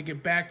back. We need to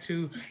get back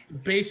to the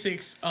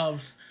basics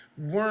of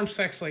worm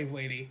sex slave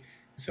lady.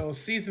 So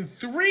season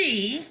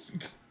 3,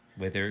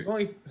 Wait, there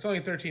it's only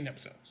 13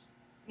 episodes.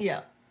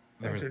 Yeah.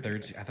 was 13.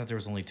 third. I thought there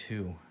was only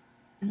 2.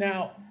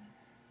 Now,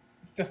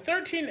 the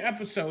 13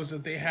 episodes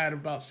that they had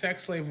about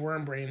sex slave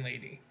worm brain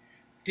lady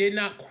did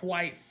not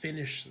quite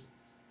finish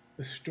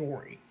the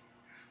story.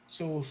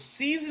 So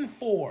season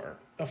 4,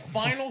 the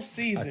final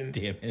season,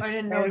 Damn it. I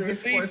didn't that know was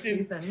there's 4 released in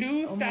seasons.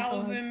 Oh my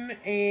God.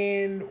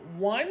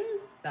 2001,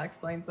 That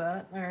explains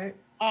that. All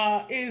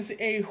right. is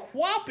a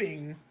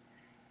whopping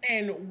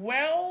and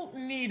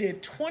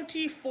well-needed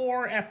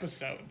 24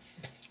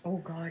 episodes. Oh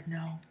God,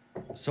 no.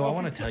 So I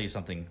want to tell you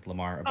something,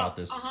 Lamar, about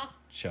this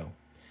show.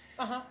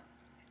 Uh-huh.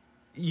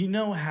 You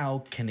know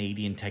how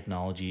Canadian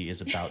technology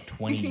is about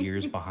 20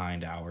 years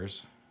behind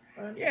ours?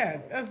 Yeah,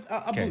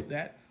 I'll Okay. boot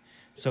that.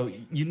 So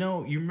you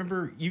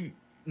remember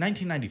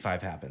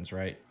 1995 happens,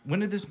 right? When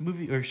did this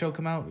movie or show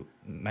come out?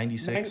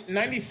 96?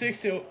 96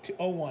 to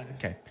 01.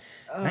 Okay.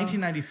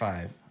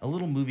 1995, a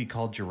little movie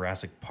called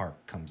Jurassic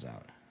Park comes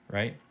out,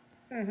 right?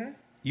 Mm-hmm.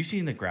 You've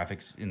seen the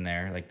graphics in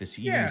there, like this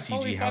even Yeah, the CG,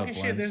 holy how fucking it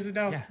shit, blends. there's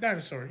a Yeah.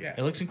 dinosaur, yeah.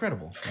 It looks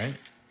incredible, right?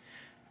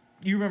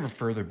 You remember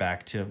further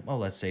back to,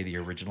 let's say the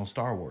original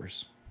Star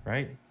Wars,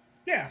 right?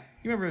 Yeah.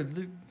 You remember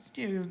the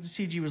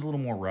CG was a little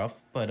more rough,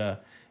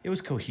 but it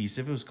was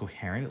cohesive, it was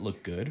coherent, it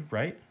looked good,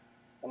 right?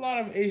 A lot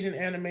of Asian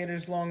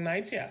animators, long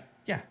nights, yeah.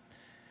 Yeah.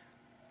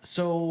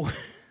 So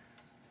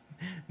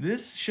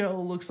this show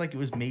looks like it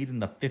was made in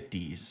the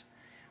 50s.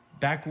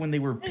 Back when they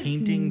were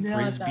painting not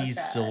that frisbees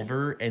bad.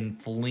 silver and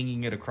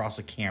flinging it across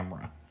a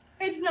camera.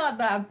 It's not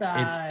that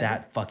bad. It's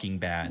that fucking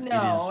bad.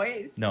 No, it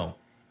is. it's No,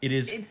 it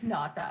is. It's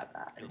not that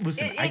bad.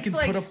 Listen, I it's can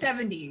like put up.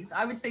 70s.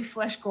 I would say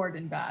Flesh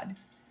Gordon bad.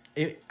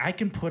 I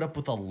can put up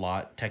with a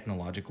lot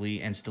technologically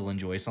and still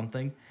enjoy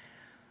something.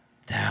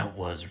 That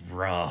was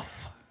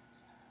rough.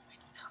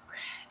 It's so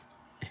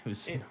good. It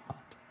was not.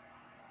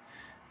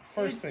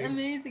 First It's thing.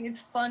 amazing. It's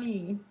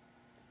funny.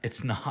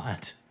 It's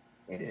not.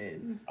 It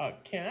is.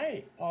 Can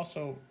I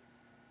also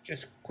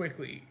just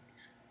quickly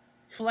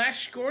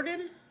Flash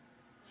Gordon?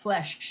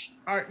 Flesh.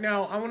 All right,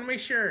 now I want to make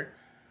sure.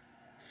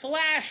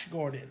 Flash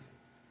Gordon.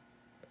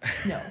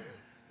 No.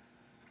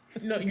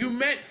 No, you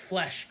meant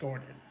Flesh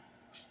Gordon.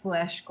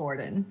 Flesh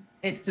Gordon.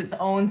 It's its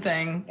own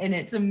thing, and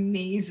it's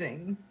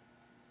amazing.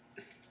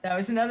 That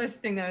was another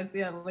thing that was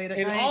late at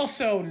And night.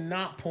 also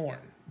not porn.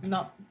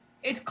 No,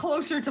 it's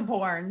closer to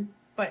porn,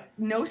 but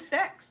no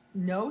sex,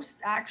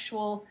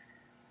 actual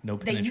No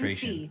that you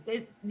penetration.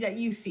 see. That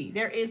you see.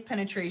 There is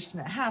penetration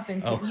that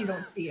happens, but Oh. you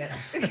don't see it.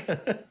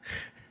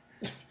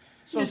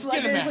 So Just like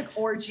skin there's match. like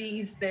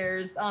orgies.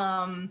 There's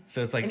So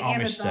it's like in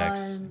Amish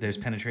sex. Amazon- There's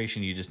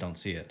penetration, you just don't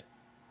see it.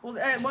 Well,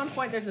 at one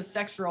point there's a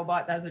sex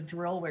robot that has a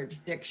drill where its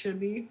dick should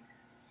be.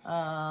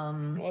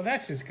 Well,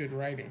 that's just good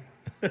writing.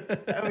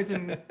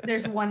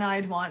 There's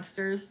one-eyed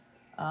monsters.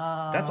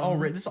 That's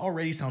already. This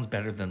already sounds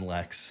better than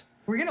Lex.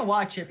 We're gonna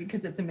watch it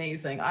because it's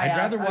amazing. I'd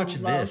rather I watch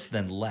love- this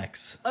than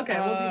Lex. Okay,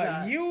 we'll do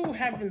that. You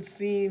haven't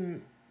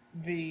seen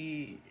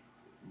the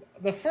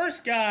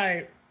first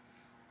guy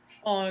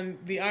on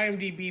the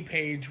IMDb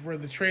page where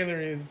the trailer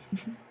is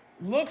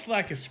looks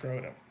like a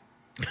scrotum.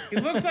 He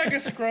looks like a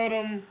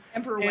scrotum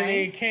Emperor in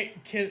a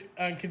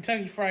Wang.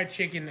 Kentucky Fried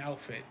Chicken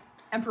outfit.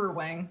 Emperor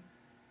Wang.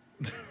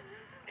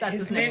 That's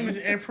His name is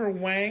Emperor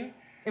Wang.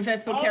 If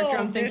that's the character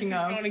I'm thinking this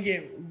of. is gonna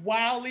get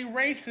wildly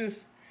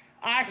racist.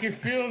 I can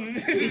feel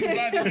this is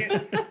about to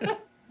get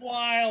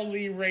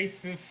wildly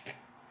racist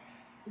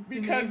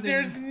because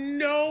amazing.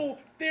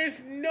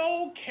 there's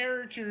no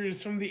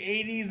characters from the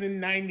 80s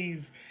and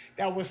 90s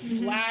that was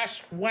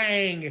slash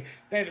Wang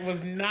that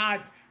was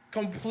not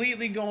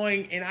completely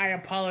going, and I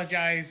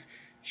apologize,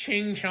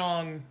 ching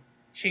chong,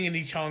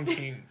 chingity chong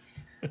ching.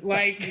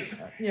 Like,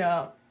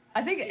 Yeah.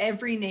 I think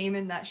every name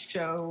in that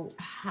show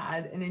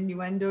had an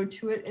innuendo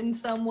to it in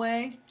some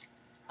way.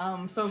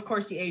 So of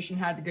course the Asian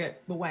had to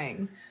get the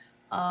Wang.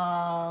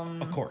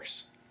 Of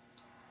course.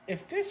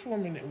 if this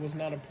woman was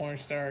not a porn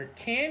star,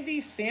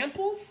 Candy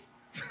Samples?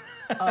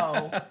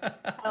 Oh,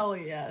 hell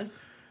yes.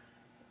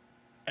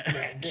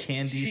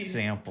 Candy She-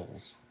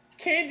 Samples.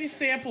 Candy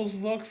Samples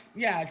looks,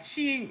 yeah,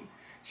 she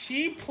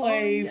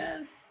plays Oh,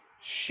 yes.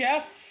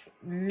 Chef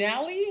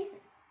Nelly.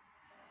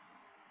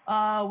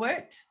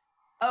 What?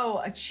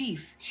 Oh, a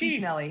Chief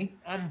Nelly.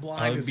 I'm It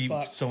blind would as be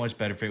fuck. so much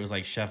better if it was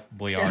like Chef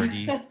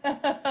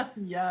Boyardee.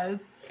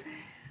 Yes.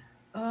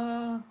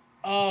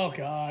 Oh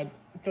God,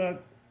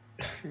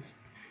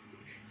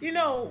 you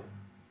know,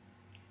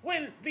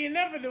 when the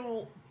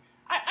inevitable,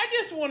 I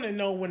just want to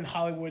know when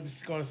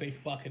Hollywood's going to say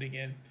fuck it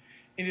again,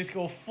 and just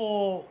go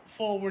full.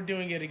 We're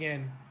doing it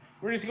again.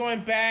 We're just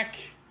going back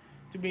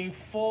to being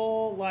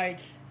full like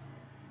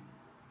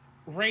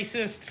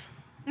racist.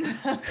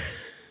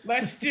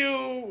 Let's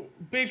do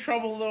Big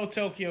Trouble in Little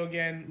Tokyo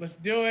again. Let's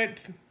do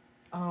it.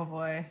 Oh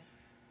boy.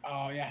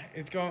 Oh yeah,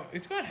 it's going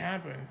to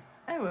happen.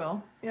 I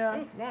will. Yeah.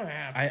 It's going to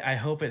happen. I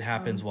hope it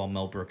happens while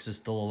Mel Brooks is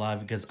still alive,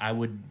 because I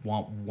would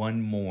want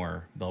one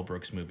more Mel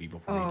Brooks movie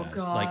before he dies.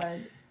 God.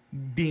 Like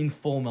being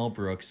full Mel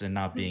Brooks and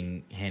not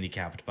being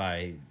handicapped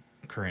by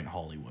current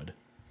Hollywood.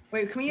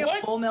 Wait, can we have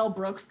full Mel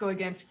Brooks go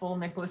against full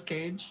Nicolas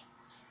Cage?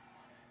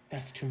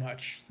 That's too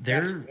much.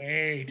 That's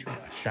way too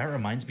much. That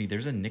reminds me,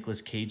 there's a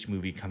Nicolas Cage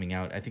movie coming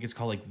out. I think it's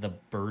called like The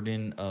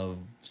Burden of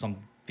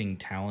something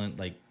talent.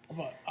 Like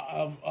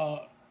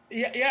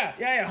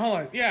yeah. Hold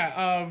on. Yeah.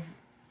 Of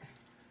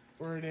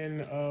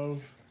Burden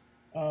of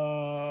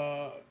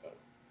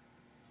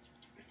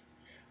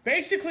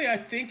basically, I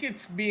think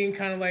it's being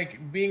kind of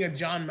like being a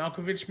John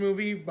Malkovich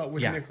movie, but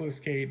with Nicolas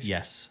Cage.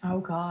 Yes. Oh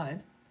God.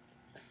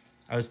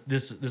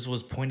 This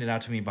was pointed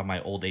out to me by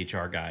my old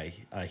HR guy.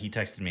 He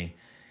texted me.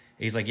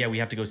 He's like, yeah, we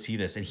have to go see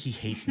this. And he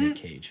hates Nick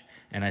Cage.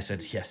 And I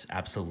said, yes,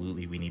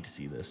 absolutely. We need to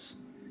see this.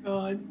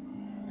 God.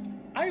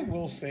 I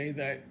will say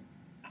that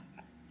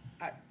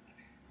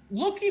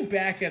looking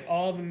back at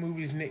all the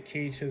movies Nick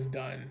Cage has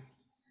done,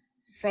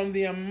 from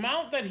the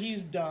amount that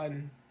he's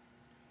done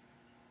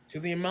to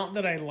the amount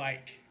that I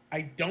like,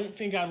 I don't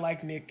think I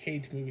like Nick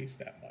Cage movies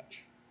that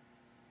much.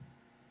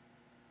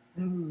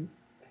 Ooh.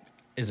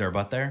 Is there a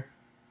butt there?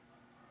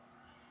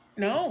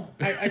 No,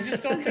 I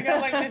just don't think I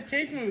like Nick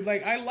Cage movies.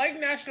 Like, I like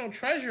National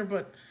Treasure,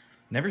 but...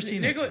 Never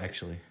seen it,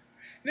 actually.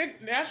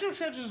 National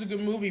Treasure is a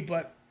good movie,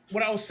 but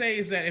what I will say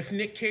is that if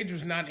Nick Cage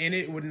was not in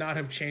it, it would not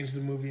have changed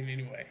the movie in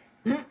any way.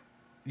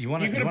 You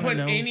could have put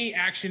any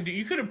action...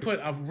 You could have put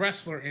a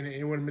wrestler in it,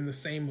 it would have been the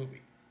same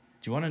movie.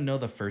 Do you want to know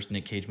the first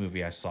Nick Cage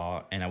movie I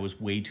saw, and I was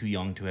way too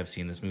young to have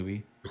seen this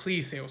movie?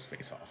 Please say it was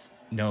Face Off.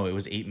 No, it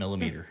was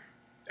 8mm.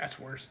 That's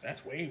worse.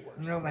 That's way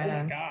worse. No, man.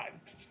 Oh, my God.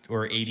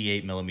 Or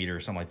 88mm or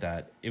something like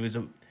that. It was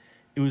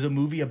a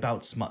movie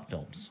about smut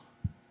films.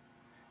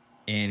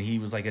 And he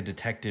was like a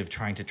detective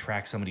trying to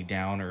track somebody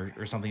down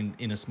or something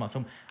in a smut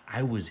film.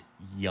 I was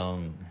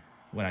young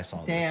when I saw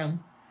this.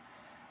 Damn.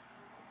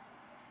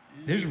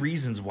 There's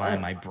reasons why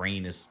my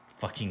brain is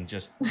fucking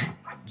just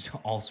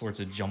all sorts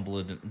of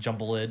jumbled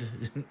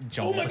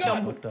Oh my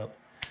God. fucked up.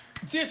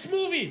 This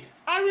movie.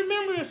 I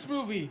remember this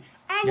movie.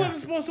 I wasn't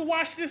supposed to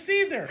watch this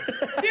either.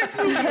 This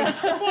movie was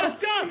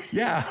fucked up.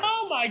 Yeah.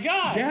 Oh my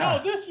God. Yeah.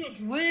 No, this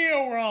was real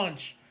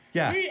raunch.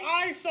 Yeah.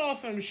 I saw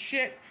some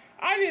shit.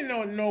 I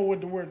didn't know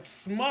what the word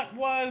smut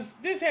was.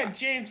 This had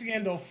James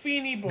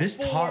Gandolfini before. This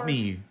taught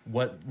me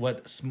what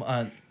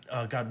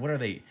God, what are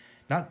they?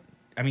 Not,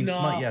 I mean, Snuff.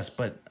 smut, yes,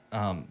 but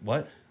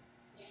what?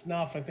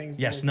 Snuff, I think.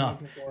 Yeah,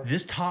 snuff.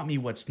 This taught me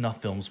what snuff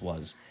films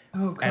was.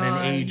 Oh, God. At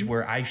an age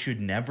where I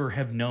should never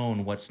have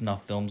known what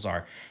snuff films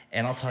are.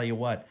 And I'll tell you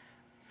what,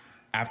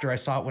 after I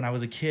saw it when I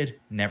was a kid,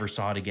 never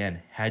saw it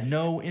again. Had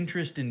no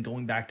interest in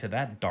going back to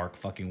that dark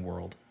fucking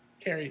world.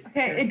 Carrie.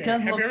 Okay, it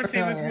does have look you ever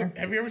seen this? familiar.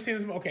 Have you ever seen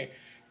this? Okay,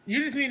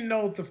 you just need to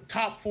know the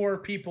top 4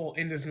 people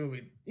in this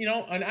movie. You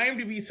know, on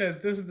IMDb says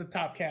this is the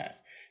top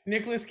cast: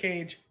 Nicolas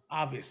Cage,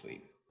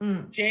 obviously,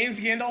 James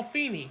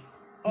Gandolfini,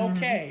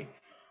 okay,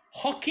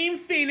 Joaquin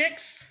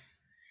Phoenix,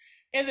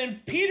 and then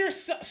Peter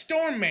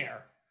Stormare.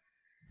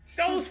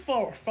 Those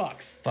 4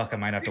 fucks. Fuck, I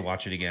might have to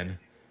watch it again.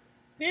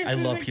 I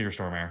love Peter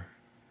Stormare.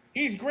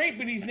 He's great,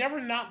 but he's never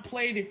not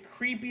played a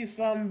creepy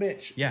son of a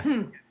bitch. Yeah.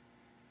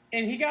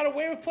 And he got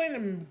away with playing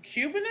a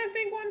Cuban, I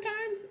think, one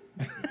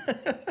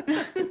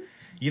time.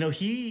 You know,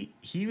 he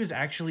was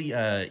actually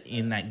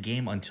in that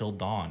game Until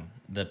Dawn,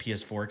 the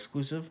PS4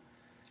 exclusive.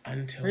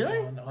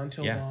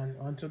 Until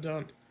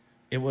Dawn.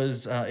 It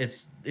was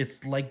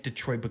it's like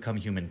Detroit Become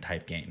Human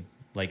type game.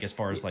 Like as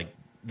far as like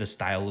the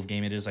style of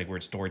game it is, like where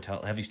it's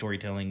heavy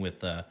storytelling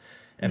with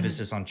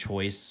emphasis on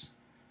choice.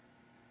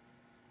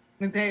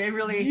 It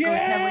really goes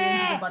heavily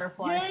into the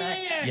butterfly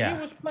effect. Yeah. He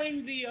was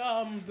playing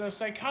the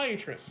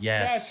psychiatrist.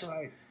 Yes. That's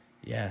right.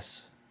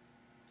 Yes.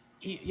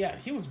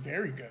 He was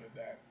very good at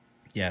that.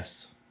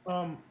 Yes.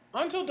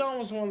 Until Dawn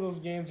was one of those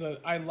games that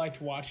I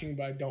liked watching,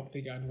 but I don't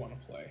think I'd want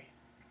to play.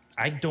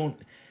 I don't.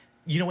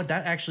 You know what?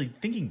 That actually,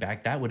 thinking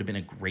back, that would have been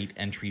a great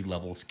entry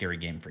level scary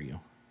game for you.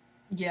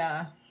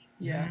 Yeah.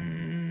 Yeah.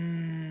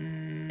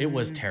 It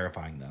was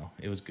terrifying though.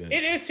 It was good.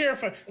 It is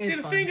terrifying. See,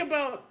 the fun.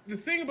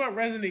 thing about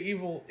Resident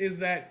Evil is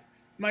that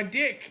my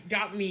dick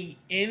got me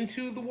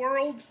into the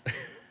world,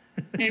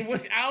 and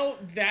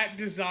without that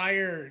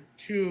desire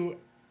to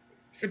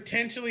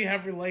potentially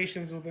have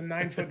relations with a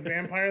 9-foot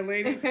vampire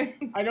lady,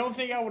 I don't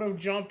think I would have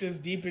jumped as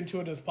deep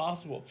into it as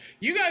possible.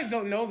 You guys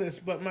don't know this,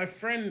 but my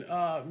friend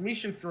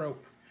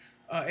Misanthrope,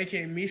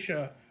 aka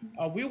Misha,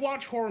 we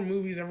watch horror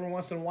movies every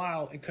once in a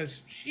while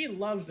because she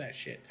loves that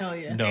shit. Hell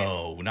yeah.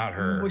 No, not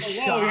her. Was Oh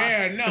shocked.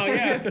 yeah, no,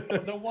 yeah,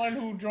 the one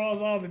who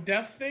draws all the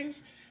death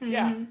things.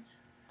 Yeah,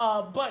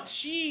 but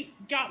she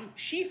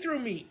threw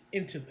me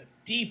into the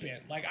deep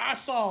end. Like I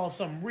saw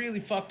some really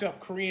fucked up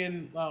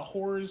Korean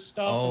horror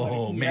stuff.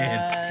 Oh like,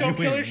 man, Yes. you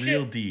Killer went shit.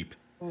 real deep.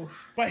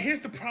 But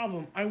here's the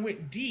problem: I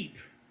went deep.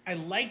 I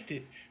liked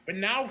it, but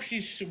now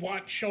she's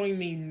showing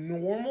me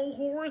normal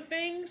horror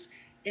things,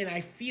 and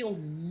I feel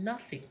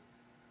nothing.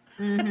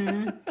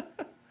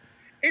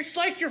 It's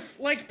like you're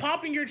like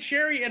popping your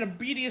cherry at a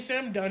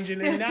BDSM dungeon,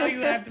 and now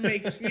you have to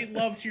make sweet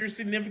love to your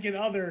significant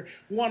other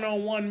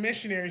one-on-one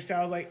missionary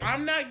style. Like,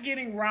 I'm not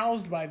getting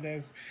roused by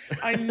this.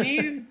 I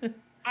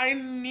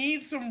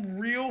need some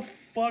real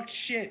fucked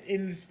shit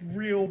and it's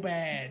real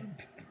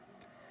bad.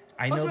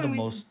 I know Also, the we-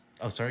 most.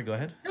 Oh, sorry. Go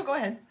ahead. No, go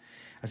ahead.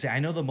 I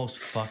know the most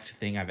fucked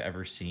thing I've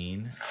ever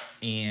seen,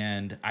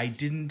 and I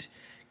didn't.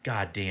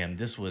 God damn,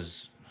 this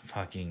was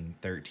fucking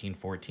 13,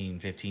 14,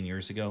 15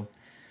 years ago.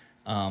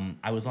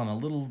 I was on a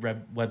little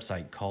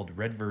website called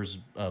Red vs.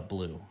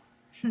 Blue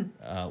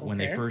when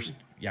they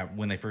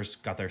Okay.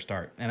 first got their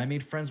start, and I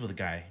made friends with a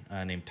guy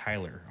named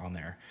Tyler on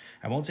there.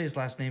 I won't say his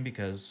last name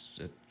because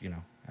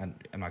I'm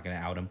not going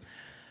to out him,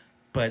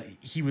 but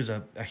he was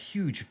a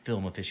huge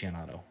film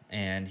aficionado,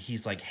 and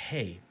he's like,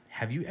 "Hey,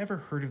 have you ever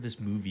heard of this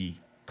movie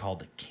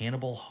called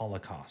Cannibal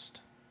Holocaust?"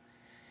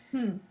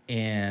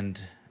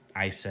 And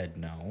I said,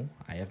 "No,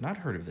 I have not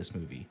heard of this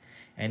movie."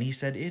 And he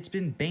said, "It's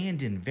been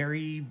banned in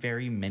very,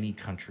 very many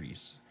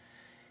countries."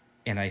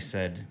 And I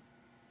said,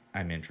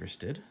 "I'm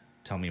interested.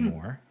 Tell me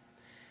more."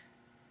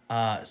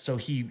 So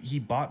he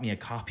bought me a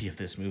copy of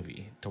this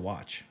movie to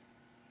watch.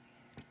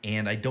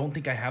 And I don't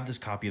think I have this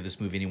copy of this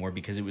movie anymore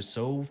because it was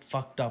so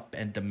fucked up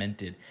and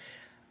demented.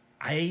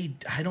 I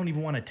don't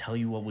even want to tell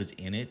you what was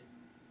in it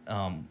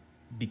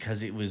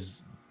because it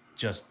was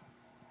just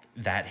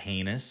that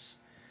heinous.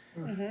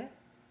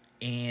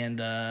 And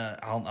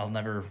I'll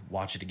never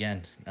watch it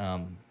again.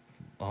 Oh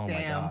my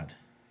Damn. god!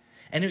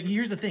 And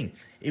here's the thing: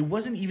 it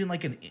wasn't even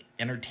like an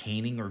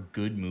entertaining or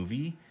good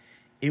movie.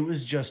 It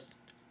was just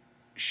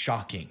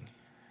shocking.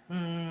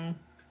 I'm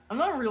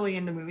not really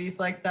into movies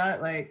like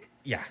that. Like,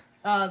 Yeah,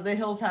 The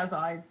Hills Has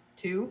Eyes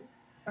too,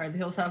 or The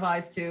Hills Have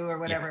Eyes too, or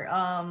whatever.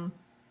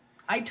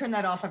 I turned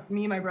that off.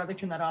 Me and my brother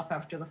turned that off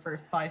after the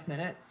first 5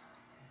 minutes.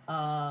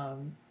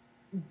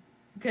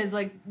 Because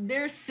like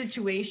there's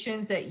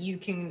situations that you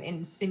can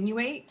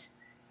insinuate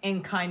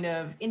and kind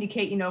of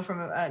indicate, from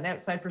an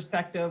outside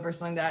perspective or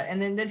something like that.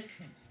 And then there's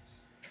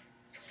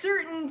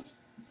certain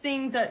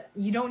things that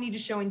you don't need to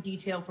show in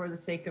detail for the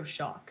sake of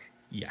shock.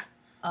 yeah.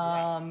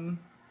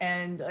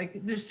 And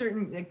like there's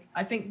certain, like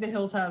I think The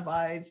Hills Have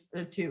Eyes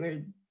too,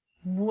 are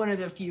one of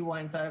the few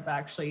ones that have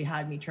actually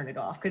had me turn it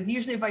off. Because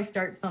usually if I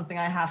start something,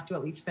 I have to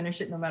at least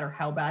finish it no matter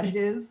how bad it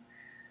is.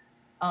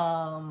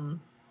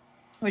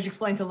 Which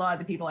explains a lot of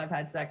the people I've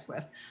had sex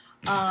with.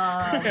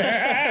 Oh,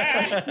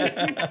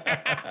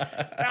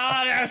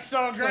 that's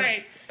so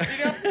great.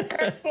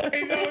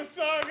 That was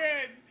so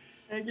good.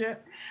 Thank you.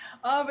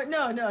 But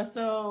no.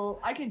 So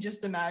I can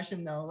just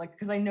imagine though, like,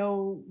 because I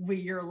know where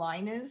your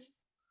line is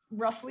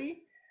roughly.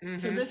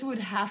 So this would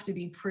have to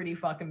be pretty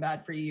fucking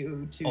bad for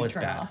you to Oh, it's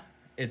turn bad. off.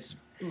 It's.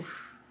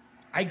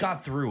 I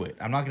got through it.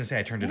 I'm not gonna say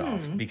I turned it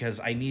off because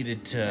I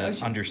needed to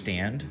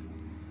understand.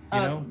 You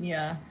know.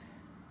 Yeah.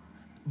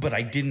 But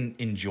I didn't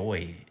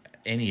enjoy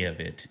any of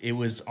it. It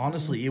was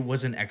honestly, it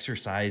was an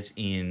exercise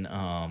in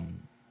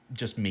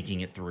just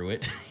making it through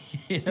it.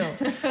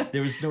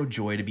 There was no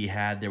joy to be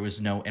had. There was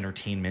no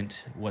entertainment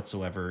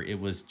whatsoever. It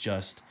was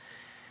just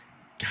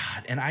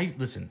God. And I've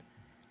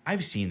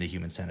seen The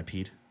Human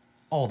Centipede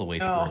all the way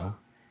through. Oh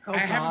I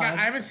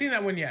haven't seen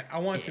that one yet. I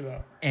want to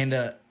though. And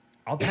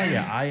I'll tell you,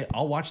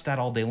 I'll watch that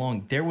all day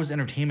long. There was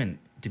entertainment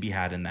to be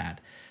had in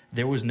that.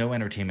 There was no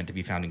entertainment to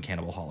be found in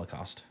Cannibal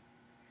Holocaust.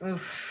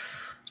 Oof.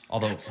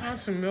 Although That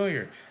sounds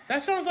familiar.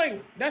 That sounds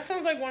like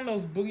one of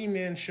those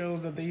boogeyman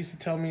shows that they used to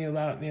tell me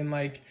about in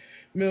like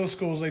middle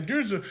school. It's like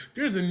there's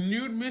a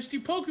nude Misty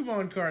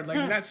Pokemon card. Like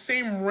that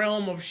same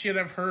realm of shit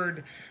I've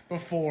heard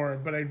before,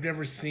 but I've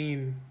never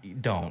seen.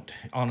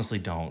 honestly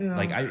don't.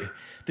 Like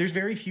there's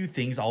very few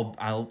things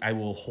I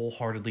will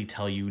wholeheartedly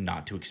tell you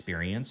not to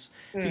experience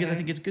because I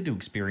think it's good to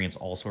experience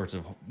all sorts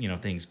of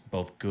things,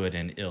 both good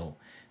and ill.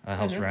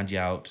 Helps round you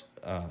out,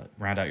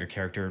 round out your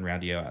character and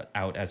round you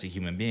out as a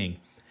human being.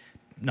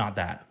 Not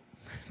that.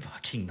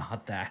 Fucking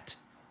not that.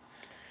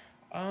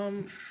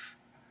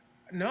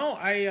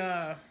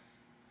 No,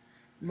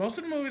 most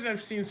of the movies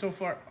I've seen so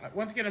far.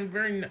 Once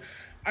again,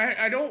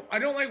 I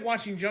don't like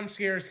watching jump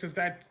scares because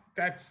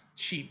that's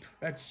cheap.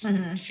 That's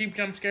cheap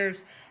jump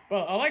scares.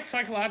 But I like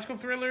psychological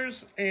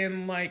thrillers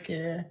and like.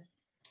 Yeah.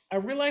 I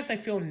realize I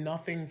feel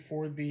nothing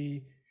for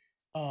the.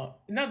 Not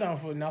that I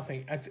feel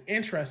nothing. It's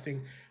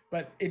interesting,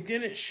 but it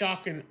didn't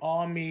shock and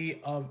awe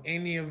me of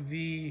any of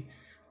the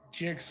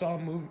Jigsaw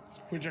movies,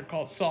 which are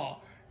called Saw.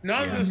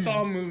 None of the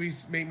Saw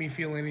movies make me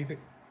feel anything.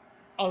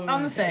 Other than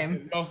I'm the fact same.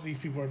 that most of these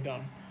people are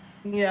dumb.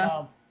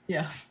 Yeah.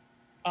 Yeah.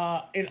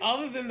 And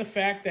other than the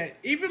fact that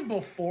even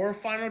before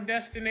Final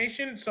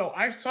Destination, so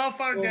I saw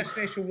Final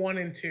Destination 1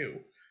 and 2,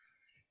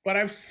 but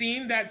I've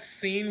seen that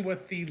scene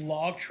with the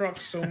log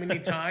truck so many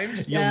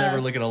times. You'll never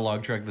look at a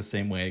log truck the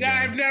same way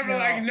again. Yeah,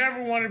 I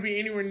never want to be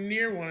anywhere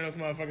near one of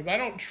those motherfuckers. I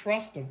don't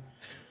trust them.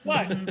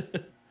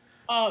 But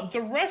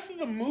the rest of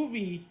the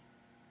movie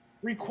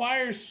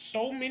requires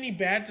so many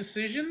bad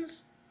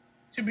decisions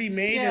to be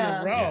made in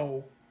a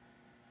row.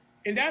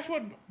 Yeah. And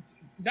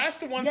that's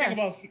the one thing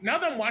about, now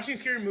that I'm watching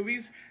scary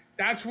movies,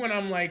 that's when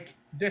I'm like,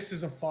 this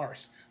is a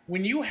farce.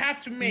 When you have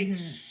to make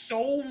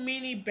so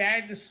many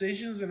bad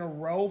decisions in a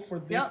row for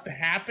this to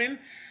happen,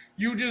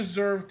 you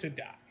deserve to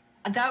die.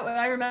 That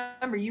I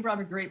remember, you brought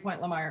a great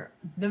point, Lamar.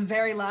 The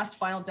very last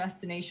Final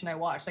Destination I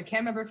watched, I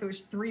can't remember if it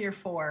was 3 or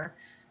 4,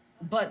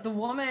 but the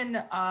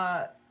woman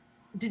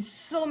did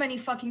so many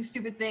fucking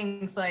stupid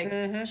things.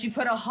 Like she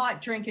put a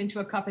hot drink into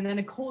a cup and then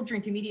a cold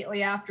drink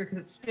immediately after because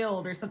it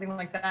spilled or something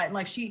like that. And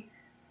like she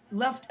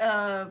left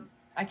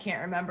I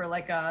can't remember,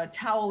 like a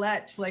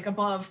towelette like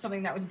above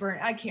something that was burnt.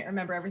 I can't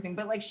remember everything,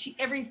 but like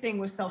everything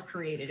was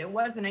self-created. It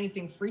wasn't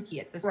anything freaky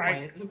at this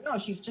point. It was like, no,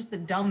 she's just a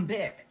dumb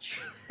bitch.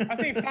 I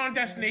think Final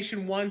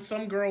Destination 1,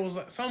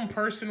 some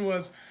person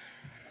was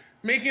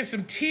making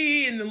some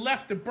tea and then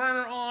left the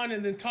burner on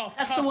and then tossed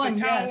the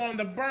towel on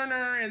the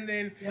burner, and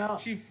then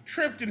she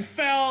tripped and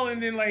fell,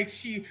 and then like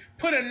she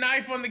put a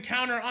knife on the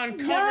counter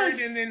uncovered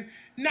and then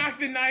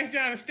knocked the knife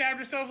down and stabbed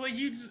herself. Like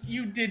you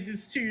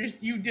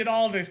did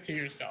all this to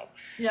yourself.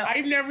 Yeah,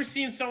 I've never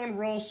seen someone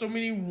roll so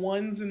many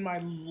ones in my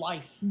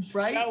life.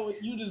 Right,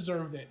 you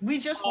deserved it. We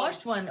just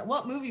watched one.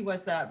 What movie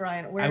was that,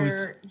 Brian?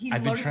 Where he's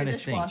loading the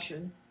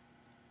dishwasher.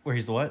 Where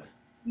he's the what?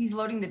 He's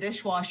loading the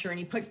dishwasher and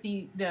he puts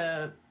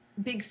the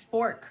big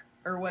spork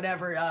or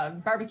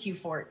whatever barbecue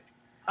fork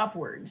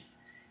upwards,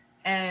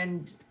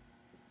 and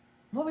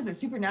what was it,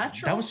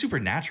 Supernatural? That was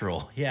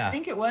Supernatural. Yeah, I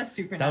think it was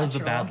Supernatural. That was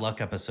the bad luck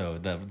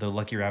episode, the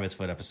Lucky Rabbit's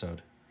Foot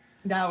episode.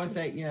 That was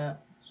it. Yeah,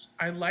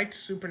 I liked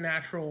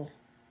Supernatural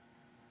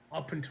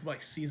up until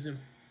like season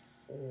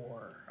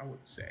 4, I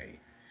would say.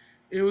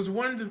 It was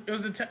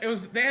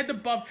they had the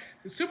buff.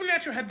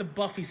 Supernatural had the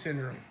Buffy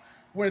syndrome,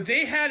 where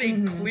they had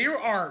a clear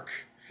arc.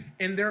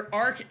 And their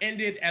arc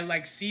ended at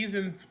like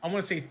season, I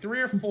want to say 3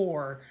 or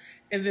 4.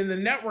 And then the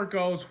network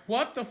goes,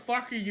 what the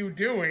fuck are you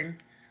doing?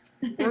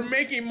 We're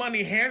making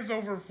money hands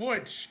over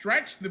foot.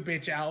 Stretch the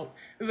bitch out.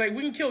 It's like,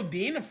 we can kill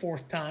Dean a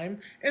 4th time.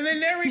 And then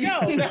there we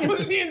go. That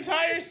was the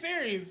entire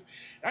series.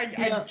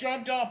 I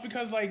jumped off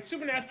because like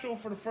Supernatural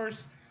for the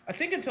first, I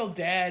think until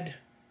they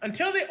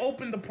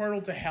opened the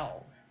portal to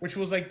hell, which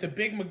was like the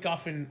big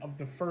MacGuffin of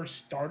the first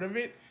start of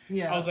it.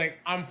 Yeah. I was like,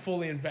 I'm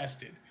fully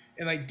invested.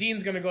 And like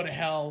Dean's going to go to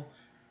hell.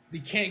 You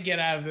can't get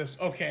out of this.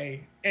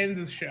 Okay, end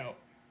the show.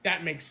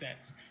 That makes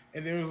sense.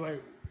 And it was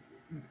like,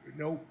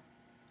 nope.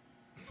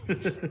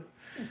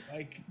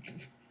 Like,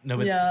 no,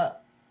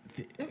 but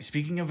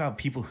speaking about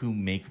people who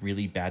make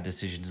really bad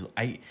decisions,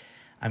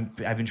 I've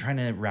been trying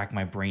to rack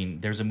my brain.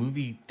 There's a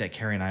movie that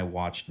Carrie and I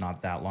watched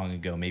not that long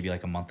ago, maybe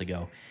like a month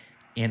ago,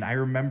 and I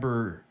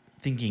remember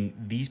thinking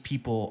these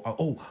people.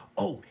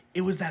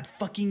 It was that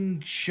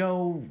fucking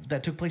show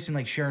that took place in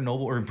like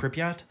Chernobyl or in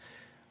Pripyat.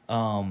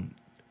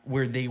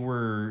 Where they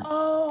were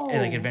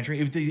like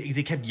adventuring.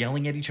 They kept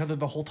yelling at each other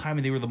the whole time,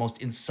 and they were the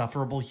most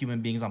insufferable human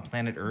beings on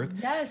planet Earth.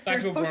 Yes,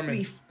 they're supposed to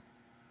be.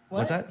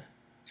 What's that?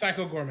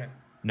 Psycho Goreman.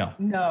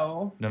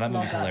 No, that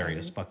movie's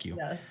hilarious. Fuck you.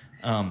 Yes.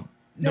 No,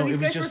 these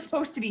guys were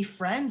supposed to be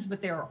friends,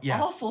 but they were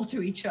awful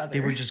to each other. They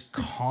were just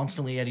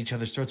constantly at each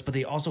other's throats, but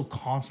they also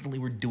constantly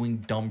were doing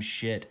dumb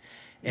shit.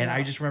 And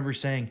I just remember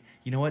saying,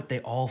 you know what? They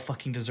all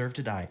fucking deserve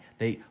to die.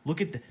 They look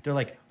at they're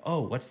like,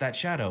 oh, what's that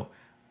shadow?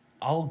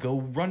 I'll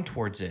go run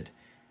towards it.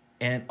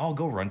 And I'll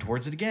go run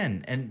towards it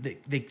again. And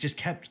they just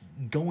kept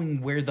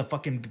going where the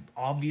fucking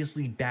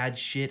obviously bad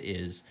shit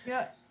is.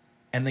 Yeah.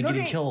 And then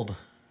getting killed.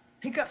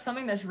 Pick up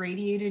something that's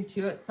radiated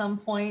too at some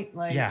point.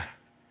 Like, yeah.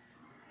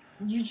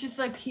 You just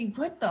like,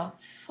 what the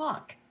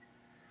fuck?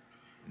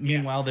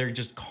 Meanwhile, they're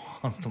just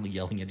constantly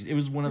yelling at it. It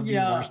was one of the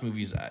worst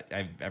movies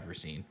I've ever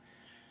seen.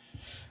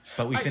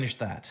 But we finished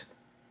that.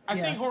 I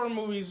think horror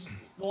movies,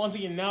 once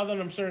again, now that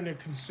I'm starting to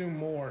consume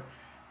more,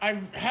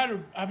 I'm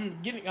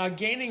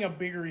gaining a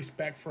bigger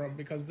respect for them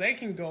because they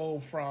can go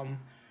from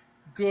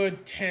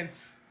good,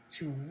 tense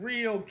to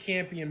real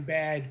campy and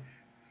bad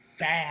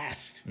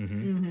fast.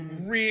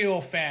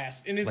 Real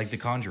fast. And it's like The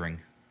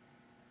Conjuring.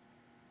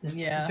 Did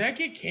that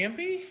get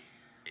campy?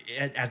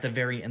 At the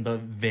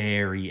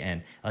very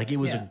end. Like it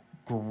was a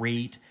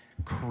great,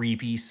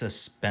 creepy,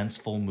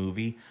 suspenseful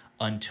movie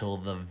until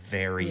the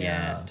very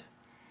end.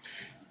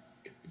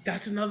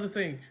 That's another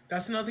thing.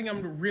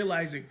 I'm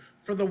realizing.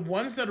 For the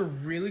ones that are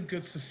really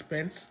good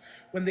suspense,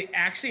 when they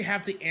actually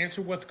have to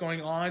answer what's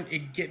going on,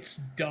 it gets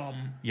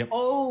dumb. Yep.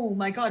 Oh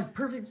my god,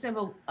 perfect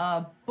example.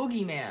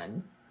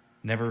 Boogeyman.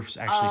 Never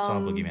actually saw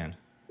Boogeyman.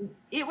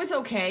 It was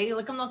okay.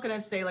 Like, I'm not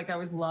gonna say like I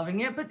was loving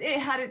it, but it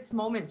had its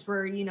moments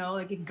where, you know,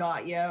 like it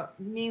got you,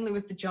 mainly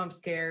with the jump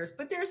scares.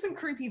 But there's some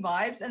creepy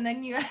vibes, and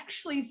then you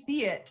actually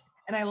see it,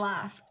 and I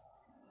laughed.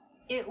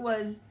 It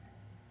was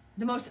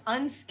the most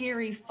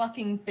unscary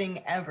fucking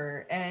thing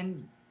ever,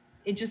 and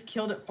it just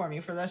killed it for me.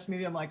 For the rest of the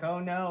movie, I'm like, oh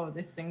no,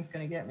 this thing's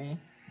gonna get me.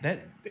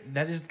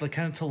 That is like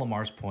kind of to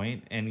Lamar's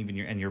point, and even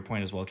your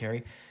point as well,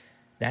 Carrie.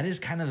 That is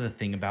kind of the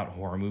thing about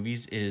horror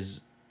movies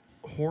is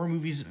horror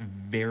movies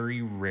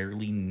very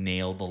rarely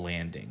nail the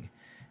landing.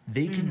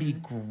 They can be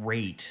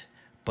great,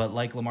 but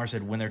like Lamar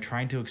said, when they're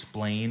trying to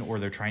explain or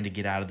they're trying to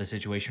get out of the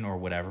situation or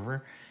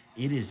whatever,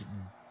 it is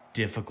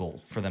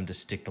difficult for them to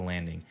stick the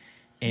landing.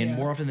 And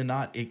more often than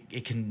not,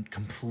 it can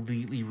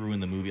completely ruin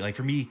the movie. Like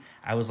for me,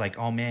 I was like,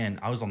 oh man,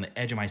 I was on the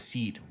edge of my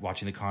seat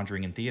watching The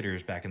Conjuring in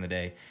theaters back in the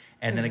day.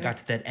 And then it got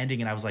to that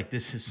ending and I was like,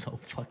 this is so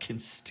fucking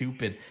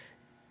stupid.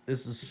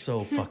 This is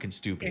so fucking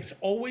stupid. It's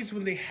always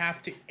when they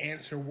have to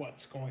answer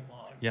what's going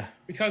on. Yeah.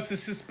 Because the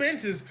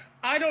suspense is,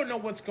 I don't know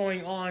what's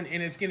going on,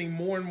 and it's getting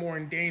more and more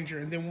in danger.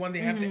 And then when they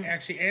have to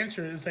actually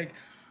answer it, it's like,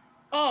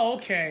 oh,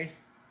 okay.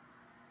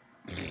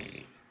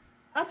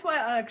 That's why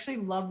I actually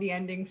love the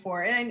ending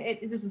for it.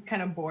 And this is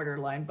kind of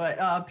borderline,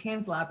 but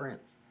Pan's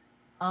Labyrinth.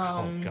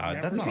 Oh God,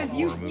 that's not a because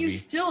horror movie. you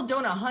still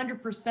don't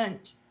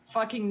 100%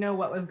 fucking know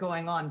what was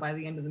going on by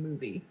the end of the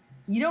movie.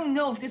 You don't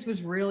know if this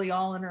was really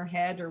all in her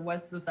head or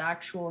was this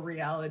actual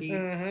reality.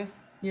 You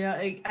know,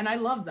 and I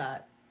love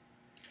that.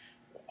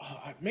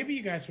 Maybe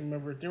you guys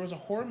remember there was a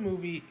horror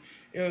movie.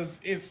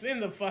 It's in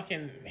the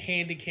fucking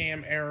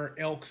Handycam era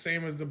ilk,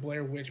 same as the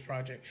Blair Witch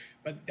Project.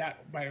 But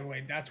that, by the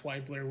way, that's why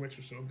Blair Witch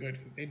was so good,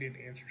 because they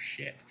didn't answer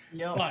shit.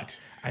 Yep. But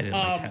I didn't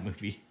like that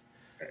movie.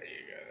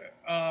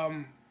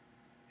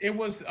 It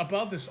was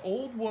about this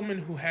old woman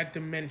who had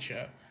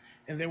dementia,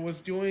 and they was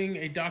doing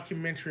a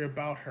documentary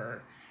about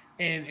her,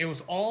 and it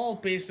was all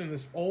based in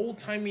this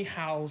old-timey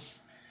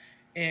house,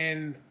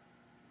 and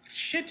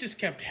shit just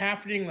kept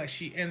happening. Like,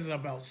 she ends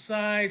up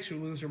outside, she'll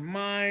lose her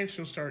mind,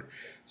 she'll start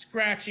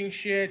scratching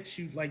shit,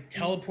 she like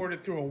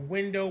teleported through a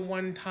window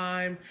one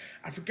time.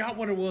 I forgot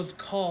what it was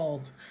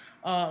called.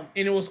 And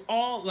it was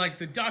all like,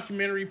 the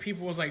documentary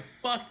people was like,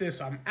 fuck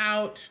this, I'm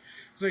out.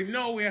 It's like,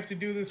 no, we have to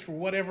do this for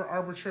whatever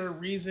arbitrary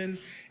reason.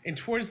 And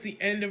towards the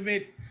end of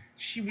it,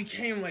 she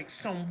became like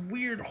some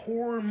weird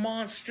horror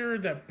monster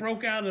that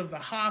broke out of the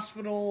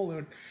hospital,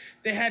 and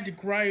they had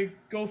to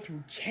go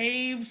through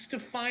caves to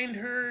find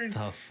her.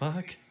 The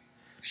fuck?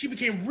 She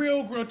became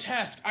real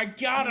grotesque. I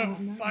gotta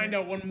find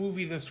out what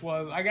movie this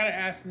was. I gotta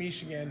ask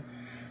Mish again.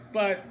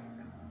 But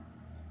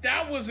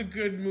that was a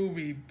good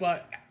movie,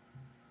 but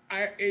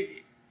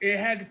it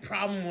had the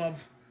problem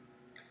of,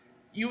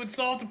 you would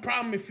solve the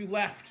problem if you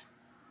left.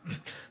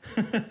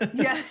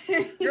 Yeah.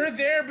 You're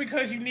there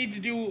because you need to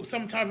do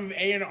some type of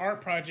A&R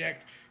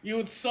project. You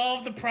would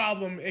solve the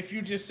problem if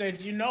you just said,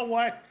 you know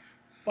what?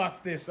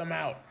 Fuck this, I'm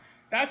out.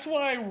 That's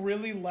why I'm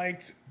really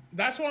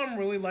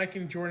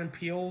liking Jordan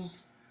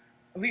Peele's.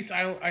 At least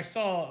I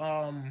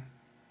saw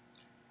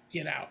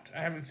Get Out.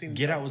 I haven't seen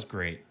Get Out was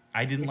great.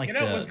 I didn't like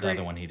the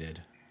other one he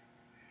did.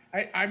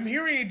 I'm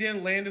hearing it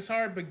didn't land as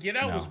hard, but Get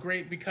Out was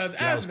great because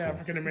as an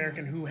African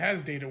American who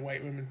has dated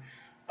white women,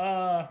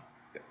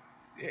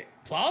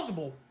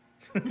 plausible.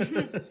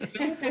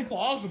 Super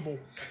plausible.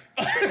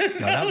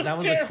 That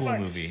was a cool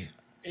movie.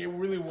 It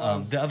really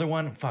was. The other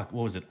one, what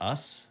was it?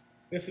 Us?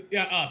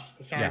 Us.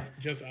 Sorry,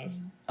 just Us.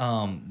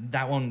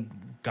 That one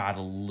got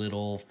a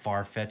little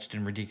far-fetched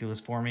and ridiculous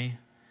for me.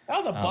 That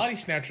was a Body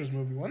Snatchers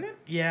movie, wasn't it?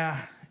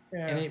 Yeah.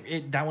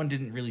 And that one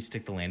didn't really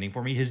stick the landing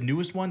for me. His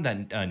newest one,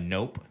 that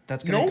Nope,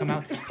 that's gonna come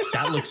out.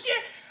 That looks.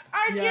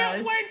 I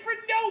can't wait for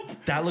Nope.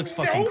 That looks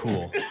fucking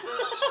cool.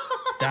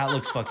 That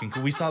looks fucking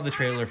cool. We saw the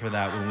trailer for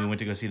that when we went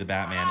to go see the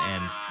Batman,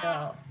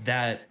 and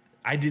that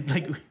I did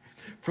like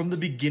from the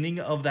beginning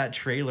of that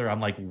trailer. I'm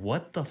like,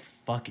 what the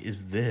fuck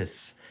is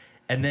this?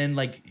 And then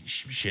like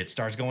shit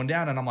starts going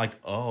down, and I'm like,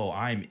 oh,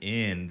 I'm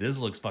in. This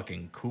looks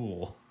fucking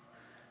cool.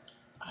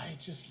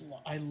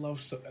 I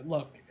love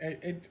look.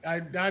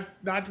 I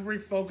not to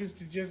bring focus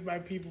to just my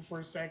people for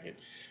a second,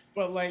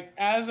 but like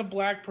as a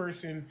black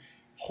person,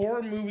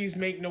 horror movies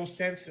make no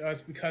sense to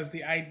us because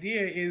the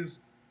idea is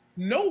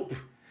nope.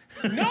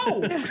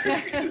 No,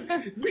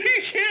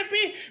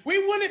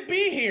 we wouldn't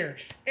be here.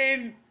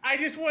 And I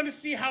just want to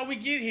see how we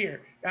get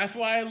here. That's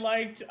why I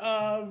liked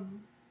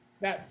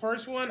that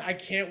first one. I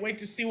can't wait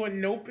to see what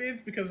Nope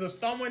is, because if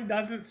someone in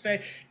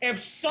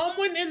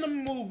the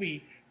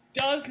movie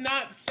does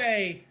not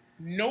say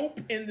Nope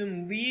and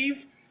then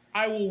leave,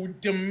 I will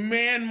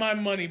demand my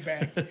money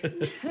back.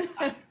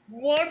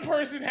 One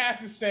person has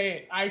to say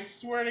it. I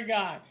swear to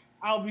God,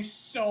 I'll be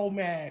so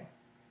mad.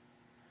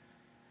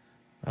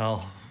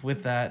 Well,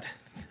 with that,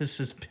 this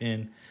has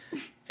been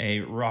a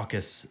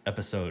raucous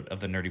episode of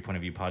the Nerdy Point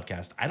of View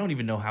podcast. I don't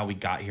even know how we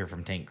got here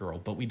from Tank Girl,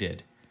 but we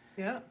did.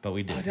 Yeah. But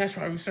we did. Oh, that's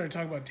right. We started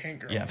talking about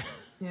Tank Girl. Yeah.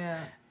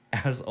 Yeah.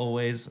 As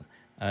always,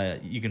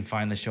 you can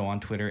find the show on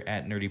Twitter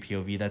at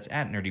NerdyPOV. That's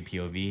at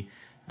NerdyPOV.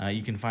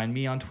 You can find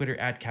me on Twitter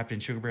at Captain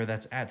Sugar Bear.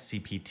 That's at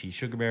CPT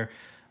Sugar Bear.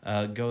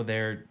 Go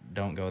there.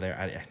 Don't go there.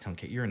 I don't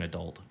care. You're an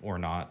adult or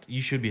not. You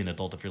should be an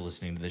adult if you're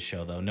listening to this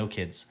show, though. No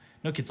kids.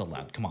 No kids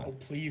allowed. Come on. Oh,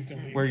 please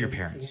don't. Where are your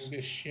parents?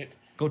 This shit.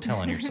 Go tell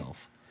on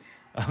yourself.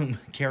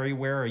 Carrie,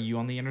 where are you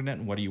on the internet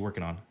and what are you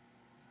working on?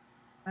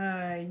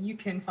 You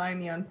can find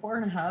me on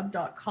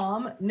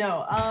Pornhub.com.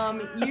 No,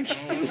 you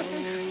can.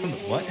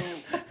 What?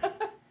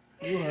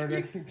 You heard her.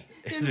 You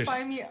can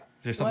find me. Is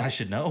there something I What?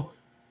 should know?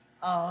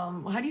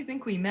 How do you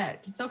think we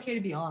met? It's okay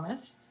to be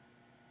honest.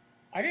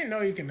 I didn't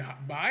know you can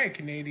buy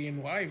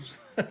Canadian wives.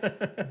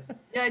 Yeah,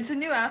 it's a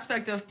new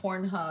aspect of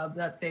Pornhub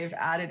that they've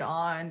added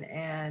on,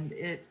 and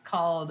it's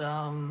called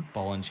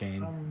Ball and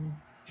chain.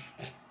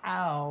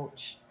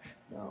 ouch.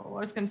 No, I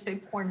was gonna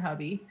say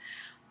Pornhubby.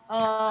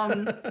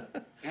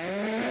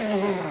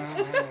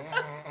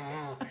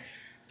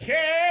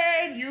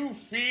 Can you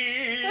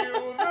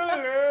feel the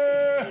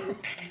love?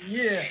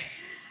 Yeah.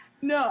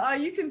 No,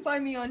 you can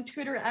find me on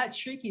Twitter at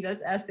Shrieky.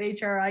 That's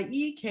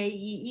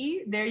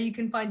SHRIEKEE. There you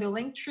can find a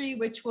link tree,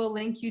 which will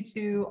link you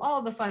to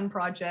all the fun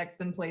projects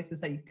and places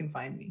that you can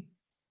find me.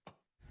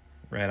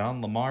 Right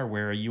on. Lamar,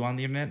 where are you on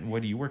the internet and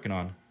what are you working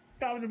on?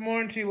 Top of the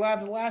morning to you,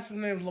 lads. The last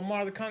name is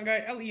Lamar the Con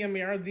Guy,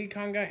 Lemer the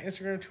Con Guy,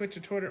 Instagram, Twitch,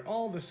 and Twitter,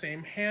 all the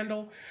same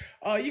handle.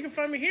 You can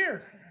find me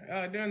here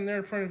doing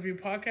their Point of View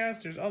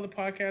podcast. There's other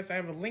podcasts. I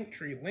have a link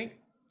tree,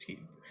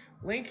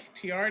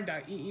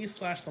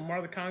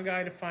 linktr.ee/Lamar the Con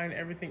Guy to find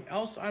everything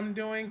else I'm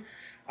doing.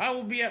 I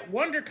will be at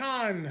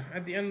WonderCon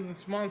at the end of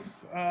this month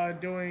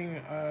doing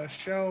a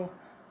show.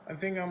 I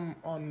think I'm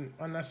on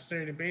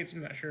Unnecessary Debates.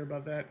 I'm not sure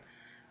about that.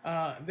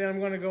 Then I'm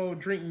going to go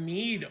drink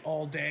mead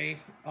all day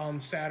on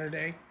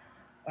Saturday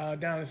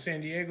down in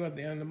San Diego at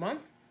the end of the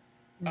month.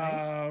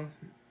 Nice.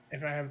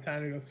 If I have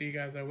time to go see you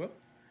guys, I will.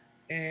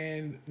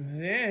 And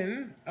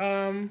then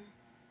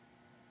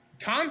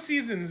con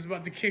season is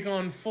about to kick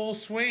on full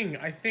swing.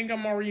 I think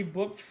I'm already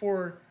booked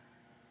for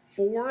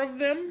 4 of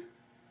them.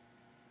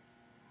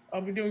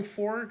 I'll be doing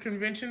 4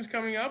 conventions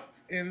coming up.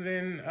 And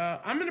then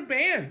I'm in a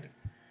band.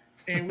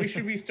 And we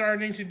should be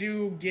starting to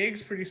do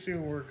gigs pretty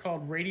soon. We're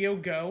called Radio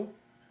Go.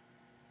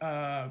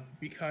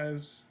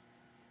 Because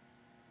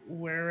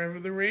wherever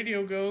the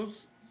radio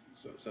goes,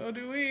 so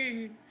do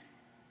we.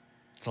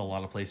 It's a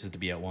lot of places to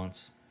be at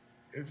once.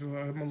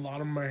 I'm a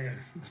lot of man.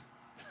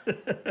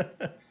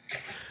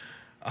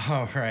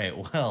 All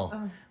right.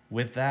 Well,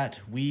 with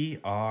that, we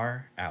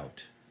are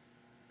out.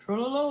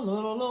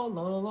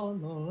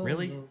 Really?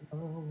 Really?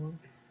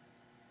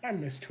 I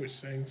miss Twitch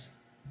things.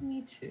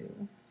 Me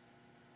too.